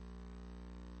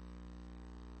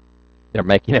 They're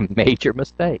making a major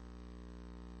mistake.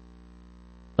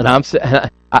 And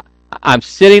I'm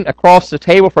sitting across the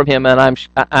table from him, and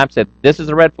I'm said, this is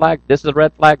a red flag, this is a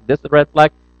red flag, this is a red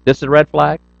flag, this is a red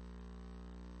flag.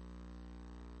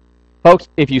 Folks,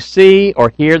 if you see or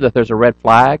hear that there's a red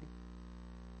flag,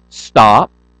 stop,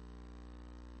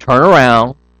 turn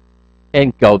around,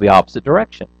 and go the opposite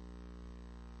direction.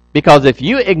 Because if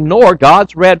you ignore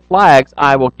God's red flags,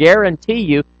 I will guarantee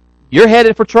you, you're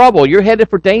headed for trouble. You're headed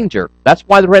for danger. That's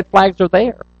why the red flags are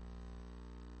there.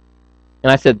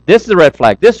 And I said, this is a red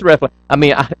flag. This is a red flag.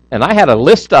 I had a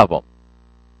list of them.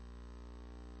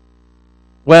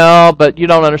 Well, but you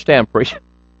don't understand, preacher.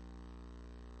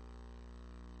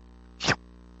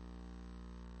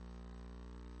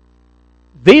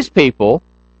 These people,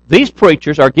 these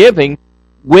preachers are giving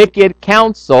wicked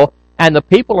counsel, and the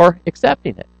people are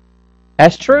accepting it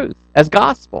as truth, as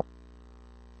gospel.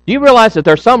 Do you realize that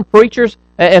there are some preachers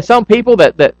and some people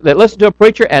that listen to a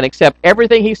preacher and accept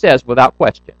everything he says without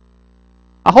question?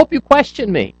 I hope you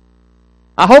question me.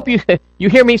 I hope you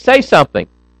hear me say something.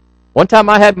 One time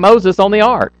I had Moses on the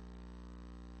ark.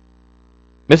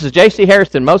 Mrs. J.C.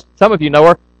 Harrison, some of you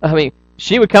know her.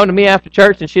 She would come to me after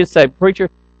church and she'd say, preacher,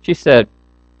 she said,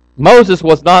 Moses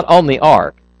was not on the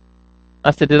ark. I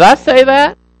said, did I say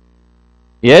that?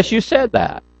 Yes, you said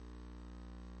that.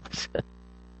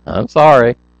 I'm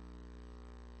sorry.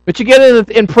 But you get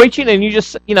in preaching and you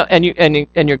just, and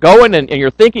you're going and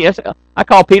you're thinking. I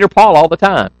call Peter Paul all the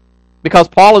time because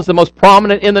Paul is the most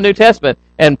prominent in the New Testament.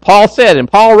 And Paul said, and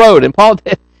Paul wrote, and Paul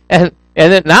did, and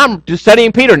then now I'm just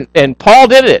studying Peter, and Paul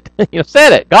did it.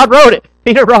 Said it. God wrote it.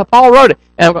 Paul wrote it.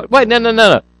 And I'm going, wait,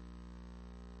 no.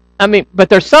 But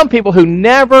there's some people who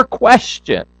never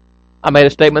question. I made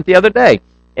a statement the other day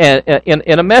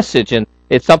in a message, and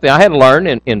it's something I had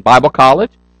learned in Bible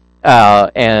college.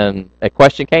 And a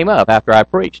question came up after I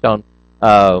preached on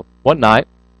one night.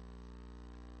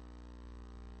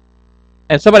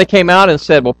 And somebody came out and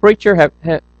said, well, preacher, have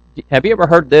you ever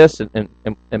heard this?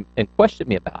 And questioned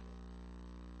me about it.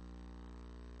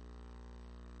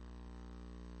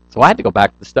 So I had to go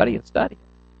back to the study and study.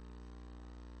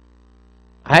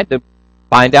 I had to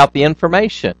find out the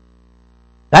information.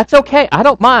 That's okay. I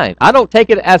don't mind. I don't take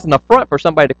it as an affront for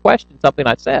somebody to question something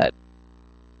I said.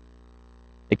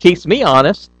 It keeps me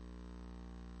honest.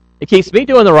 It keeps me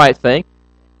doing the right thing.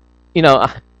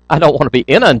 I don't want to be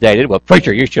inundated. Well,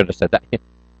 preacher, you should have said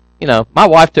that. My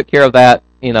wife took care of that.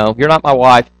 You're not my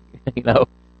wife.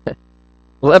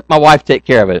 Let my wife take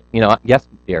care of it. Yes,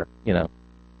 dear.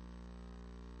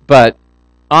 But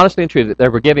honestly and truly, they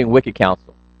were giving wicked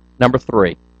counsel. Number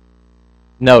 3,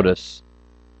 notice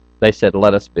they said,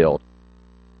 let us build.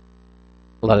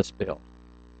 Let us build.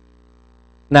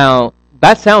 Now,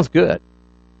 that sounds good.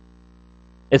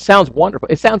 It sounds wonderful.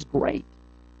 It sounds great.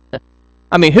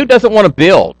 Who doesn't want to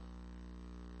build?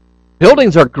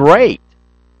 Buildings are great.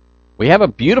 We have a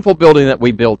beautiful building that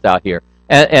we built out here.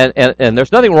 And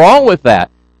there's nothing wrong with that.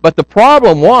 But the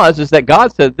problem is that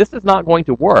God said, this is not going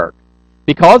to work.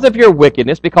 Because of your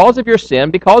wickedness, because of your sin,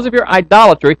 because of your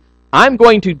idolatry, I'm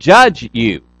going to judge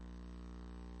you.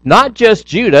 Not just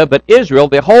Judah, but Israel,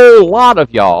 the whole lot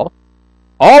of y'all.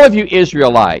 All of you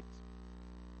Israelites.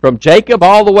 From Jacob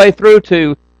all the way through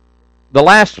to the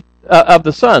last of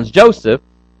the sons, Joseph.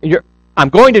 I'm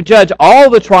going to judge all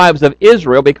the tribes of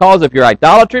Israel because of your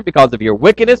idolatry, because of your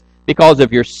wickedness, because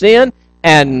of your sin.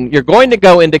 And you're going to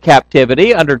go into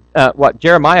captivity under what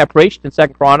Jeremiah preached in 2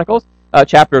 Chronicles,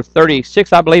 chapter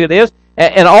 36, I believe it is.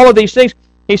 And all of these things.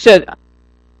 He said,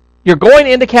 you're going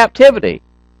into captivity.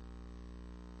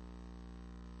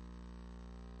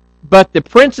 But the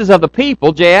princes of the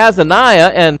people,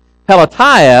 Jaazaniah and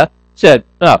Pelatiah, said,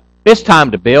 no, it's time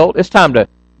to build. It's time to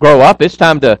grow up. It's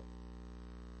time to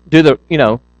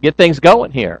get things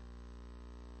going here.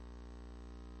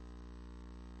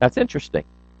 That's interesting.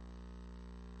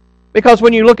 Because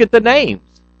when you look at the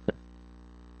names,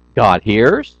 God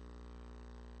hears.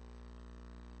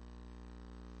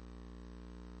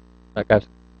 I got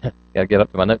to get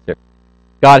up to my notes here.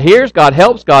 God hears, God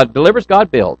helps, God delivers,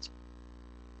 God builds.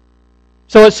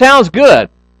 So it sounds good.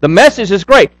 The message is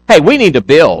great. Hey, we need to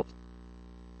build.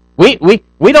 We're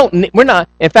not.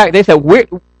 In fact, they said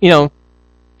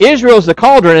Israel's the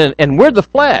cauldron and we're the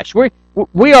flesh.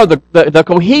 We are the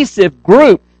cohesive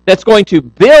group that's going to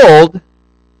build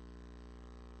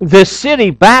this city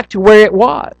back to where it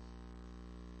was.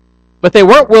 But they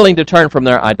weren't willing to turn from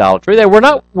their idolatry. They were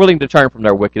not willing to turn from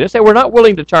their wickedness. They were not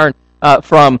willing to turn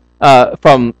from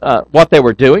what they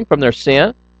were doing, from their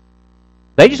sin.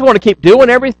 They just want to keep doing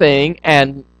everything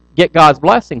and get God's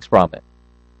blessings from it.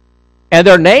 And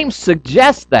their names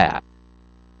suggest that.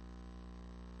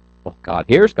 Well, God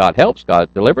hears, God helps,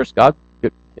 God delivers, God...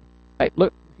 Hey,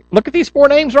 look at these 4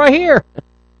 names right here.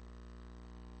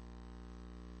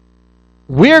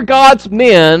 We're God's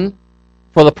men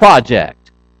for the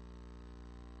project.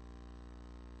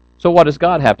 So what does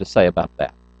God have to say about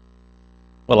that?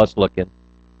 Well, let's look in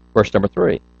verse number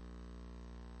 3.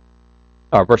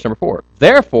 Or verse number 4.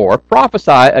 Therefore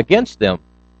prophesy against them.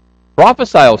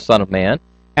 Prophesy, O Son of Man.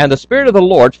 And the Spirit of the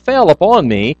Lord fell upon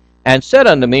me, and said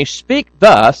unto me, Speak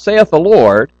thus, saith the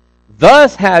Lord,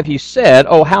 Thus have ye said,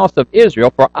 O house of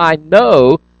Israel, for I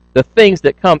know the things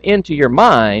that come into your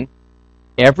mind,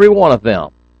 every one of them.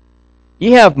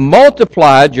 Ye have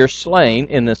multiplied your slain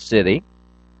in the city,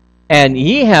 and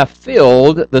ye have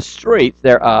filled the streets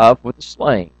thereof with the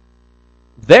slain.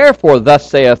 Therefore thus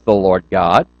saith the Lord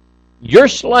God, Your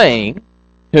slain,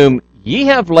 whom ye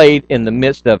have laid in the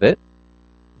midst of it,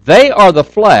 they are the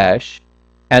flesh,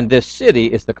 and this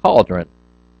city is the cauldron.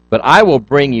 But I will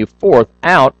bring you forth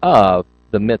out of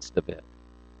the midst of it.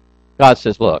 God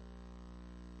says, look,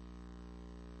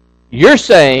 you're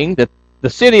saying that the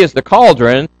city is the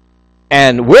cauldron,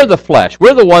 and we're the flesh.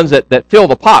 We're the ones that fill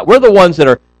the pot. We're the ones that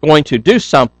are going to do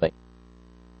something.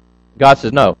 God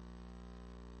says, no.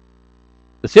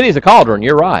 The city is a cauldron,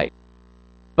 you're right.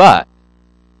 But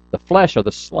the flesh are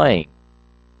the slain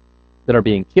that are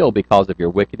being killed because of your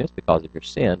wickedness, because of your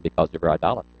sin, because of your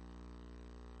idolatry.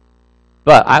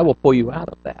 But I will pull you out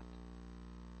of that.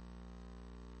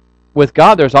 With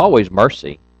God, there's always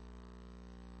mercy.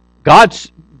 God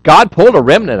pulled a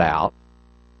remnant out.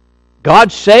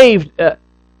 God saved a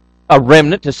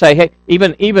remnant to say, hey,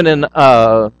 even in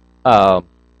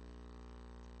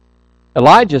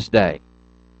Elijah's day,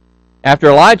 after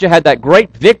Elijah had that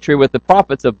great victory with the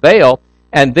prophets of Baal,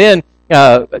 and then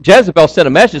Jezebel sent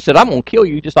a message and said, I'm going to kill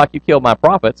you just like you killed my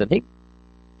prophets, and he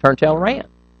turned tail and ran.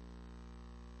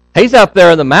 He's up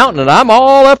there in the mountain, and I'm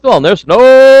all left alone. There's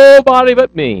nobody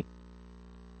but me.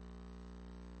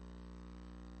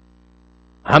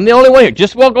 I'm the only one here.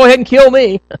 Just well, go ahead and kill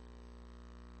me.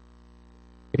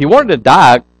 If he wanted to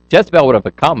die, Jezebel would have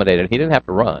accommodated. He didn't have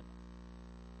to run.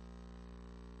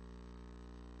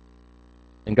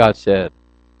 And God said,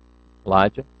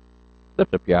 Elijah,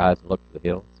 lift up your eyes and look to the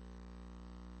hills.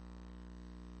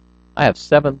 I have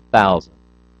 7,000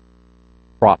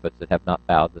 prophets that have not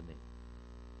bowed the knee.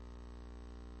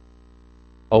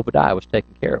 Obadiah was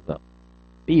taking care of them,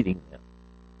 feeding them,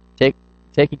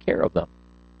 taking care of them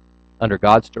under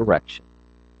God's direction.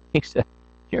 He said,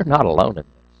 you're not alone in this.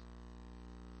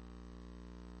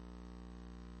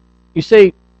 You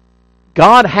see,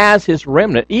 God has His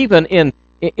remnant. Even in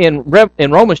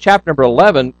Romans chapter number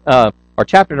 11, or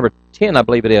chapter number 10, I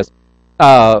believe it is,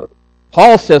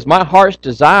 Paul says, my heart's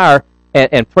desire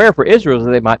and prayer for Israel is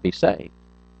that they might be saved.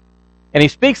 And he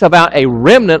speaks about a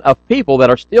remnant of people that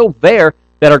are still there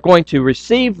that are going to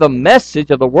receive the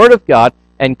message of the Word of God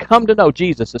and come to know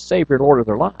Jesus as Savior and Lord of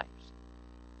their lives.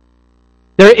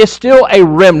 There is still a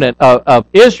remnant of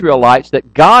Israelites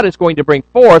that God is going to bring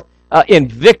forth in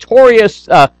victorious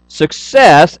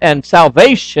success and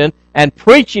salvation and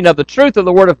preaching of the truth of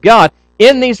the Word of God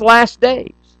in these last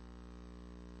days.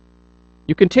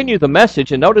 You continue the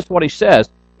message and notice what he says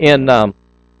in verse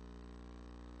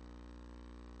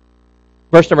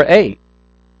number 8.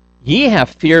 Ye have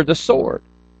feared the sword,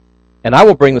 and I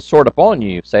will bring the sword upon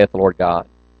you, saith the Lord God.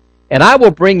 And I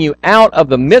will bring you out of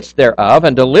the midst thereof,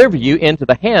 and deliver you into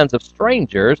the hands of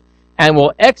strangers, and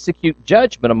will execute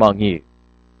judgment among you.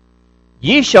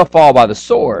 Ye shall fall by the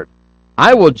sword.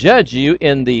 I will judge you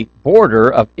in the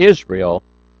border of Israel,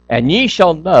 and ye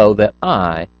shall know that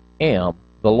I am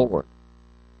the Lord.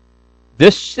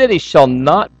 This city shall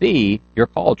not be your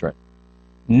cauldron,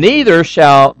 neither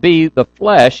shall be the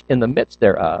flesh in the midst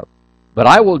thereof, but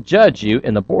I will judge you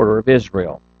in the border of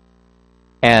Israel.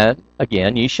 And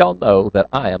again, ye shall know that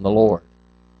I am the Lord.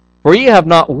 For ye have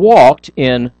not walked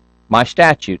in my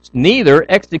statutes, neither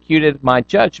executed my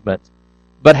judgments,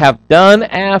 but have done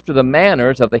after the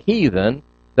manners of the heathen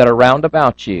that are round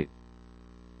about you.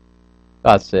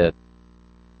 God said,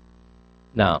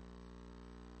 no.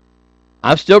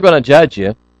 I'm still going to judge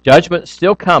you. Judgment's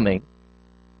still coming.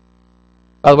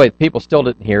 By the way, people still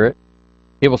didn't hear it.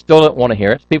 People still didn't want to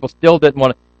hear it. People still didn't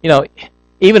want to,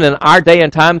 even in our day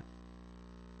and time,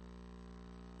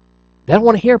 they don't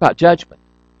want to hear about judgment.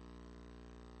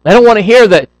 They don't want to hear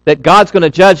that God's going to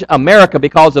judge America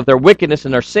because of their wickedness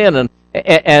and their sin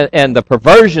and the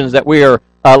perversions that we are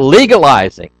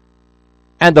legalizing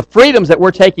and the freedoms that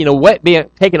we're being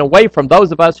taken away from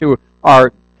those of us who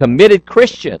are committed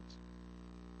Christians.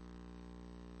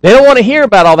 They don't want to hear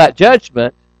about all that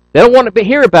judgment. They don't want to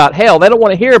hear about hell. They don't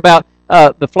want to hear about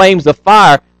the flames of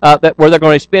fire where they're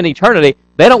going to spend eternity.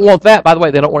 They don't want that. By the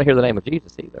way, they don't want to hear the name of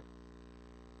Jesus either,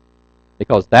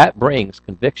 because that brings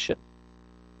conviction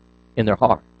in their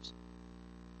hearts.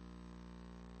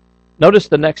 Notice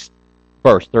the next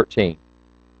verse, 13.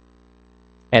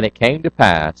 And it came to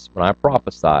pass, when I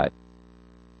prophesied,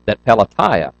 that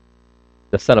Pelatiah,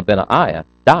 the son of Benaiah,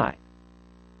 died.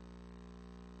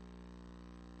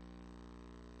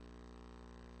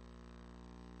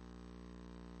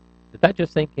 Did that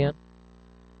just sink in?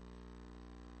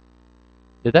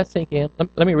 Did that sink in?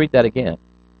 Let me read that again.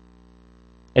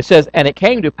 It says, and it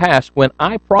came to pass when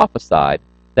I prophesied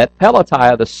that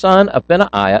Pelatiah, the son of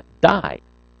Benaiah, died.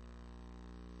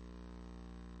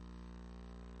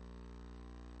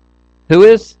 Who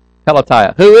is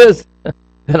Pelatiah? Who is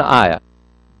Benaiah?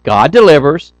 God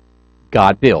delivers,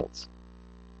 God builds.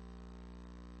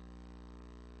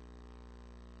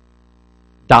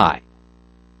 Died.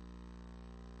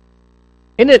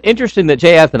 Isn't it interesting that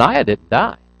Benaiah didn't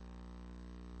die?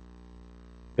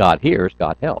 God hears,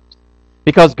 God helps.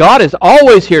 Because God is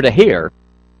always here to hear.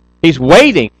 He's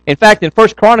waiting. In fact, in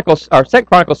 2 Chronicles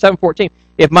 7:14,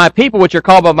 if my people which are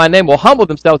called by my name will humble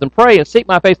themselves and pray and seek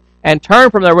my face and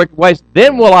turn from their wicked ways,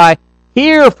 then will I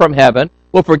hear from heaven,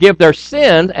 will forgive their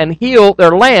sins and heal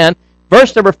their land.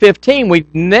 Verse number 15, we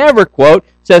never quote,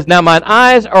 says, now mine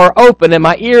eyes are open and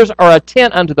my ears are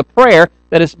attent unto the prayer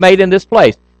that is made in this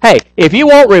place. Hey, if you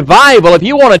want revival, if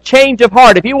you want a change of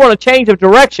heart, if you want a change of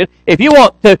direction, if you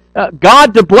want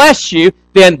God to bless you,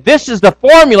 then this is the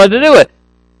formula to do it.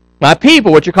 My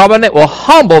people, which are called by name, will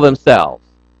humble themselves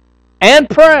and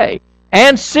pray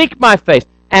and seek my face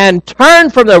and turn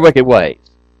from their wicked ways.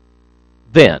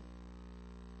 Then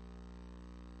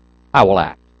I will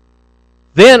act.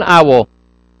 Then I will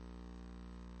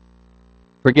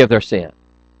forgive their sin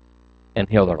and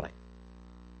heal their land.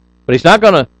 But he's not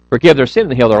going to forgive their sin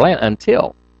and heal their land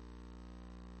until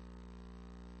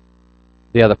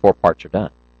the other four parts are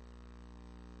done.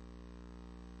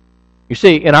 You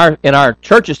see, in our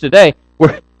churches today,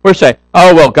 we're saying,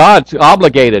 oh, well, God's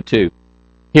obligated to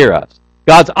hear us.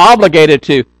 God's obligated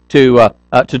to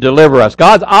deliver us.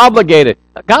 God's obligated.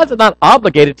 God's not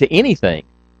obligated to anything.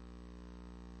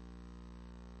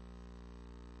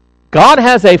 God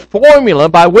has a formula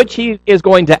by which he is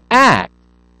going to act.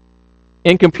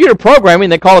 In computer programming,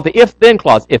 they call it the if-then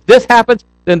clause. If this happens,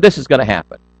 then this is going to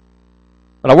happen.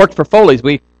 When I worked for Foley's,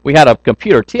 we had a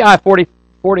computer, TI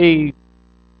 40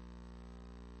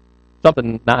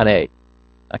 something 9A.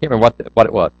 I can't remember what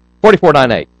it was.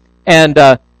 4498.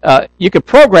 And you could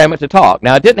program it to talk.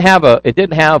 Now it had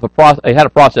a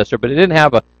processor, but it didn't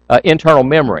have a internal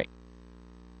memory.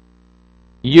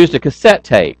 You used a cassette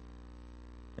tape.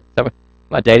 Am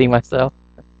I dating myself?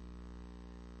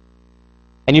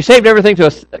 And you saved everything to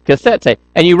a cassette tape.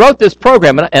 And you wrote this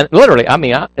program, and literally,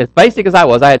 as basic as I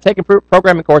was, I had taken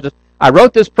programming courses. I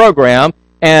wrote this program,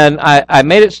 and I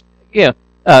made it,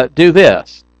 do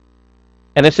this.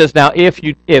 And it says, now, if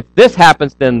this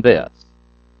happens, then this.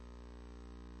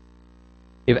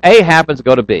 If A happens,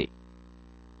 go to B.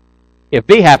 If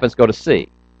B happens, go to C.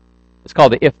 It's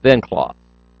called the if-then clause.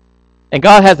 And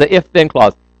God has the if-then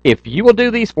clause. If you will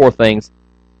do these four things,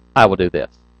 I will do this.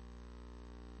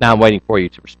 Now I'm waiting for you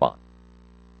to respond.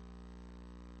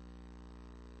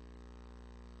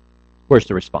 Where's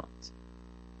the response?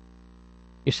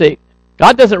 You see,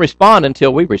 God doesn't respond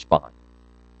until we respond.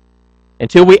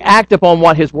 Until we act upon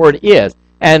what his word is.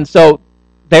 And so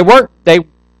they were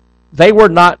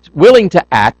not willing to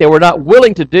act. They were not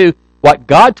willing to do what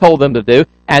God told them to do,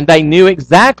 and they knew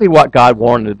exactly what God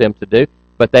wanted them to do,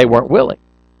 but they weren't willing.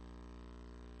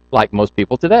 Like most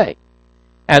people today.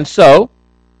 And so,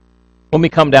 when we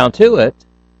come down to it,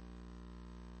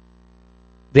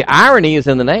 the irony is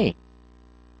in the name.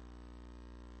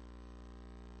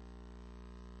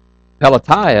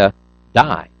 Pelatiah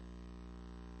died.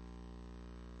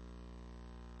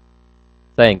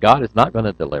 saying God is not going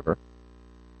to deliver,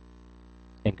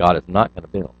 and God is not going to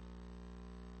build.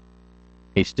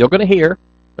 He's still going to hear.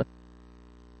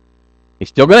 He's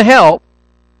still going to help,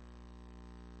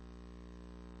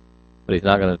 but he's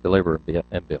not going to deliver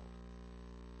and build.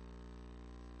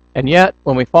 And yet,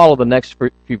 when we follow the next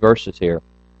few verses here,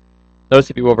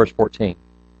 notice if you will, verse 14.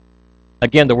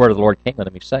 Again, the word of the Lord came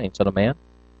unto me, saying, Son of man,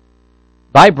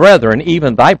 thy brethren,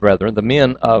 even thy brethren, the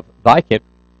men of thy kin,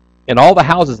 in all the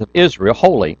houses of Israel,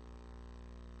 holy,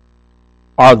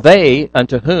 are they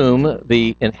unto whom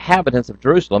the inhabitants of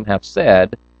Jerusalem have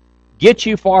said, Get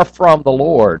you far from the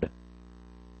Lord.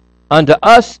 Unto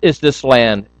us is this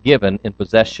land given in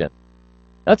possession.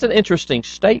 That's an interesting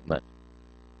statement.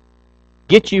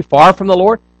 Get you far from the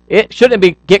Lord? Shouldn't it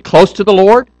be get close to the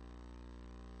Lord?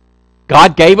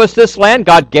 God gave us this land.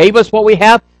 God gave us what we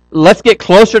have. Let's get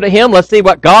closer to Him. Let's see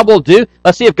what God will do.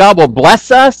 Let's see if God will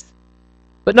bless us.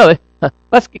 But no,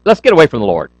 let's get away from the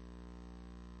Lord.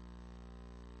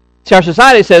 See, our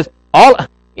society says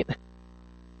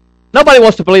nobody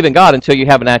wants to believe in God until you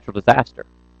have a natural disaster.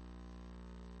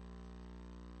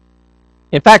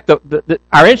 In fact,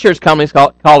 our insurance companies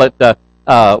call it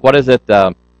what is it?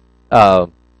 An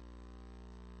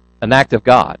act of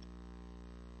God.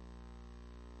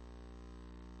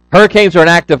 Hurricanes are an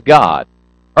act of God.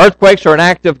 Earthquakes are an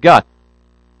act of God.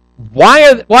 Why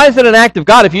is it an act of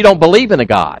God if you don't believe in a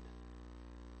God?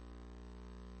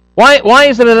 Why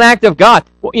is it an act of God?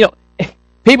 Well,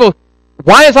 people.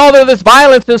 Why is all of this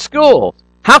violence in schools?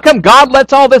 How come God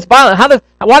lets all this violence?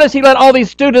 Why does He let all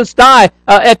these students die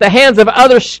at the hands of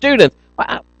other students?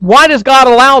 Why does God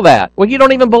allow that? Well, you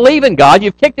don't even believe in God.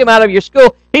 You've kicked Him out of your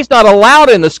school. He's not allowed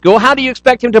in the school. How do you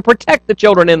expect Him to protect the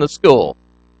children in the school?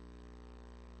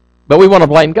 But we want to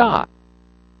blame God.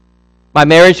 My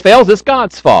marriage fails, it's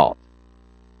God's fault.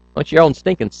 Well, it's your own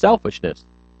stinking selfishness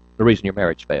the reason your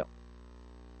marriage failed.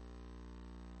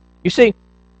 You see,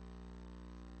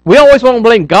 we always want to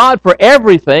blame God for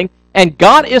everything, and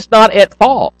God is not at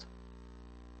fault.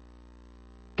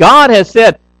 God has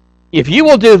said, if you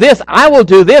will do this, I will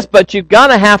do this, but you're going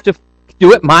to have to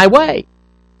do it my way.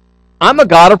 I'm a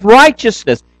God of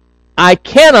righteousness. I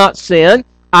cannot sin.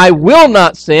 I will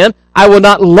not sin. I will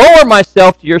not lower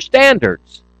myself to your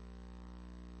standards.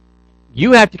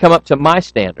 You have to come up to my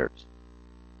standards.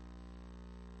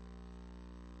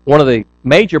 One of the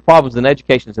major problems in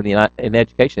education in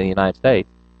the United States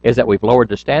is that we've lowered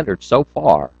the standards so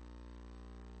far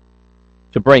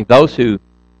to bring those who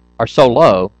are so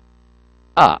low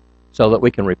up so that we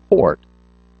can report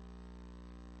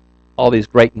all these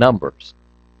great numbers.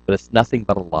 But it's nothing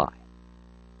but a lie.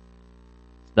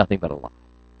 It's nothing but a lie.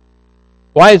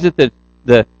 Why is it that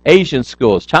the Asian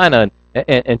schools, China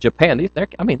and Japan,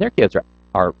 their kids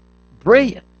are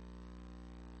brilliant.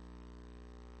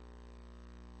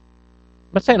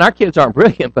 I'm not saying our kids aren't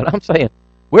brilliant, but I'm saying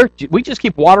we just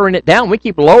keep watering it down. We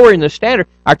keep lowering the standard.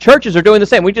 Our churches are doing the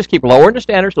same. We just keep lowering the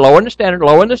standards,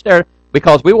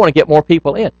 because we want to get more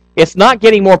people in. It's not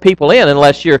getting more people in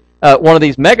unless you're one of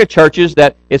these mega churches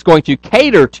that is going to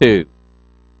cater to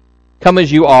come as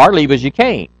you are, leave as you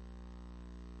came.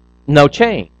 No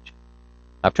change.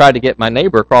 I've tried to get my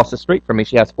neighbor across the street from me.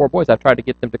 She has 4 boys. I've tried to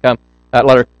get them to come,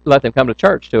 let them come to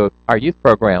church, to our youth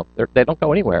program. They don't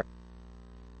go anywhere.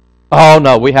 Oh,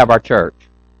 no, we have our church.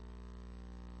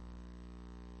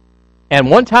 And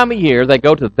one time a year, they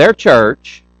go to their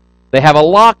church. They have a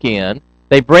lock-in.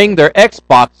 They bring their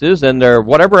Xboxes and their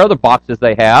whatever other boxes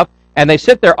they have, and they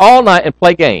sit there all night and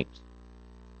play games.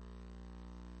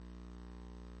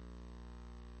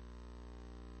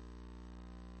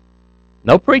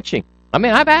 No preaching. I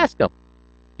mean, I've asked them.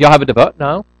 Do y'all have a devote?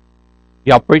 No.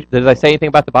 Y'all preach? Did they say anything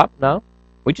about the Bible? No.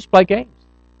 We just play games.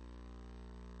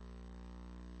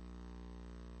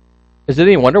 Is it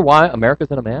any wonder why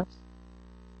America's in a mess?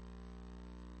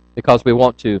 Because we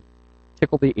want to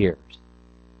tickle the ears.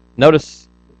 Notice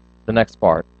the next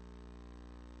part.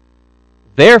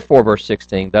 Therefore, verse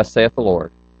 16, thus saith the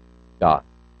Lord God,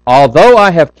 although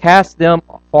I have cast them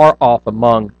far off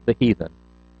among the heathen,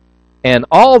 and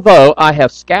although I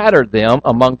have scattered them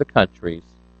among the countries,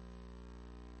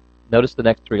 notice the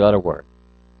next 3-letter word,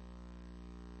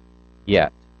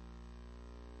 yet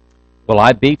will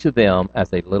I be to them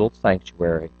as a little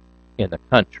sanctuary in the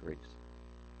countries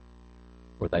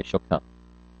where they shall come.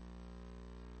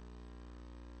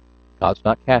 God's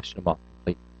not casting them off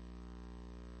completely.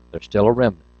 There's still a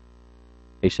remnant.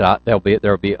 He said there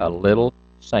will be a little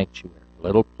sanctuary, a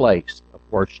little place of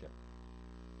worship,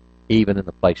 even in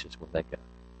the places where they go.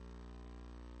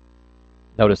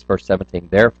 Notice verse 17,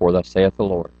 therefore thus saith the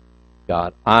Lord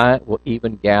God, I will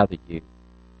even gather you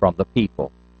from the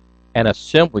people, and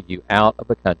assemble you out of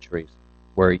the countries,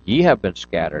 where ye have been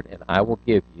scattered, and I will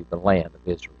give you the land of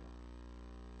Israel.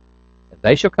 And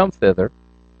they shall come thither,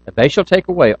 and they shall take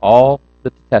away all the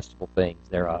detestable things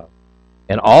thereof,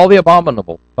 and all the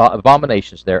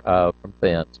abominations thereof from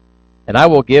thence. And I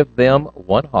will give them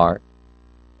one heart,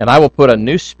 and I will put a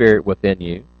new spirit within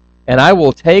you, and I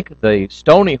will take the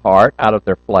stony heart out of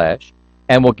their flesh,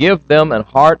 and will give them an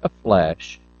heart of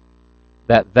flesh,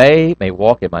 that they may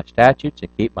walk in my statutes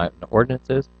and keep my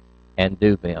ordinances and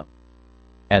do them.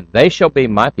 And they shall be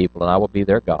my people, and I will be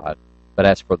their God. But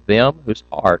as for them whose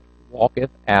heart walketh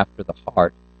after the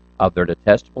heart of their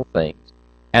detestable things,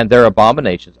 and their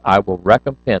abominations, I will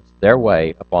recompense their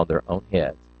way upon their own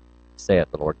heads,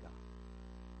 saith the Lord God.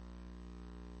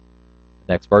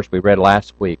 The next verse we read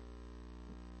last week,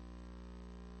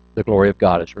 the glory of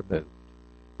God is removed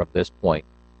from this point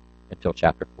until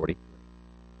chapter 43.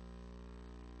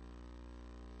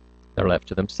 They're left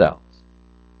to themselves.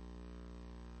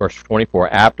 Verse 24,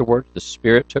 afterwards the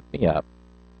Spirit took me up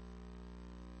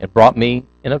and brought me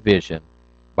in a vision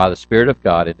by the Spirit of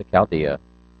God into Chaldea,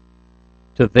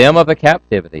 to them of the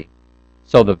captivity.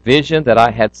 So the vision that I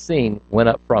had seen went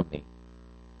up from me.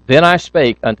 Then I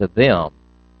spake unto them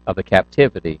of the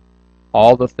captivity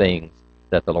all the things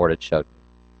that the Lord had showed me.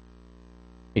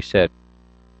 He said,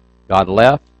 God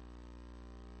left,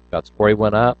 God's glory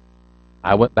went up,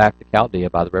 I went back to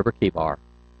Chaldea by the river Kibar,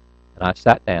 and I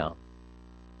sat down,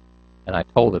 and I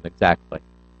told them exactly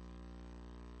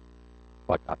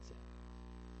what God said.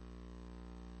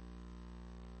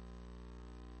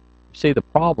 You see, the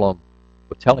problem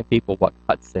with telling people what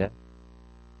God said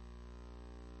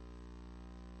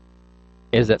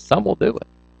is that some will do it.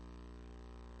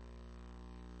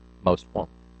 Most won't.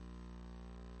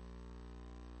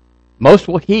 Most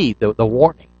will heed the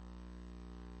warning.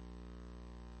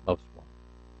 Most won't.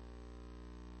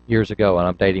 Years ago, and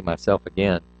I'm dating myself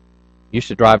again, you used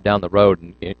to drive down the road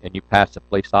and you passed a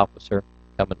police officer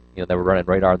coming, they were running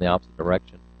radar in the opposite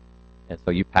direction. And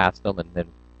so you passed them, and then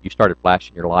you started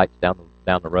flashing your lights down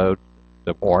the road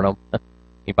to warn them.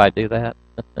 Anybody do that?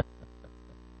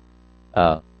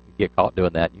 You get caught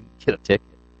doing that, you get a ticket.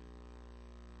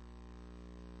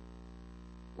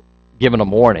 Giving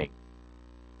them warning.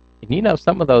 And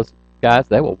some of those guys,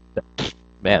 they'll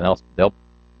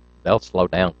slow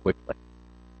down quickly.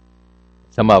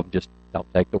 Some of them just don't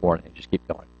take the warning and just keep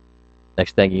going.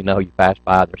 Next thing you know, you pass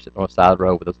by, they're sitting on the side of the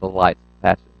road with those little lights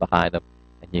passing behind them,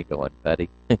 and you're going, buddy,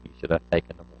 you should have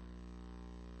taken the warning.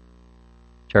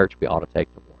 Church, we ought to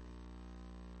take the warning.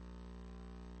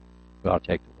 We ought to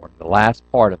take the warning. The last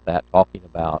part of that, talking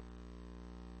about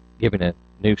giving a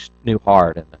new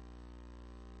heart and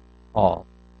all,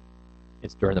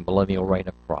 is during the millennial reign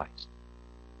of Christ,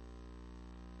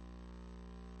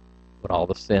 when all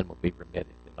the sin will be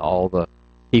remitted and all the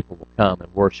people will come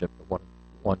and worship the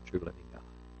one true living God.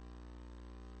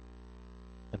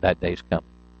 And that day's coming.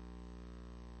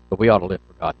 But we ought to live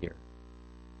for God here.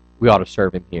 We ought to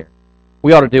serve Him here.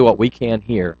 We ought to do what we can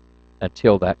here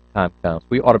until that time comes.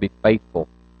 We ought to be faithful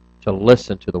to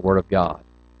listen to the Word of God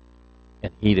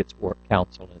and heed its word,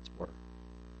 counsel in its Word,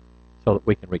 so that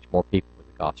we can reach more people with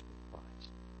the gospel of Christ.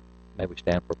 May we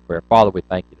stand for prayer. Father, we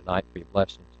thank you tonight for your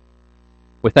blessings.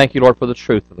 We thank you, Lord, for the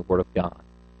truth of the Word of God.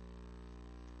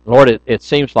 Lord, it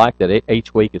seems like that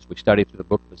each week as we study through the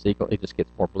book of Ezekiel, it just gets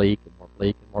more bleak and more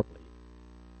bleak and more bleak.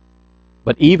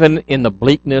 But even in the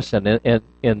bleakness and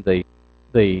in the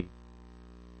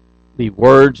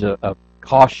words of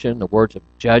caution, the words of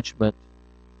judgment,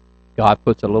 God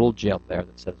puts a little gem there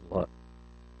that says, look,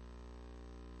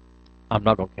 I'm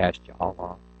not going to cast you all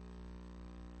off.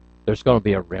 There's going to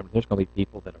be a remnant. There's going to be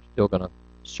people that are still going to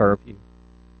serve you,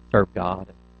 serve God,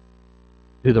 and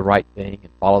do the right thing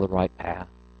and follow the right path.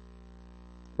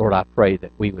 Lord, I pray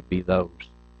that we would be those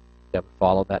that would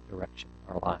follow that direction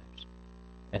in our lives,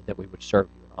 and that we would serve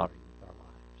you and honor you with our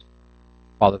lives.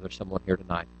 Father, there's someone here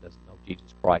tonight that doesn't know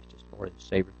Jesus Christ as Lord and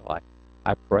Savior of their life.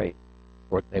 I pray,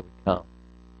 Lord, they would come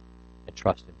and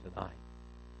trust Him tonight.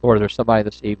 Lord, there's somebody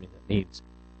this evening that needs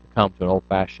to come to an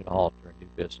old-fashioned altar and do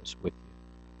business with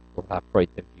you. Lord, I pray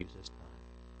that you use this time.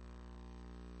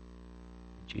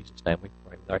 In Jesus' name we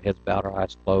pray. With our heads bowed, our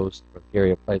eyes closed, Brother Gary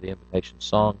will play the invitation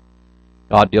song.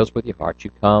 God deals with your heart.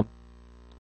 You come.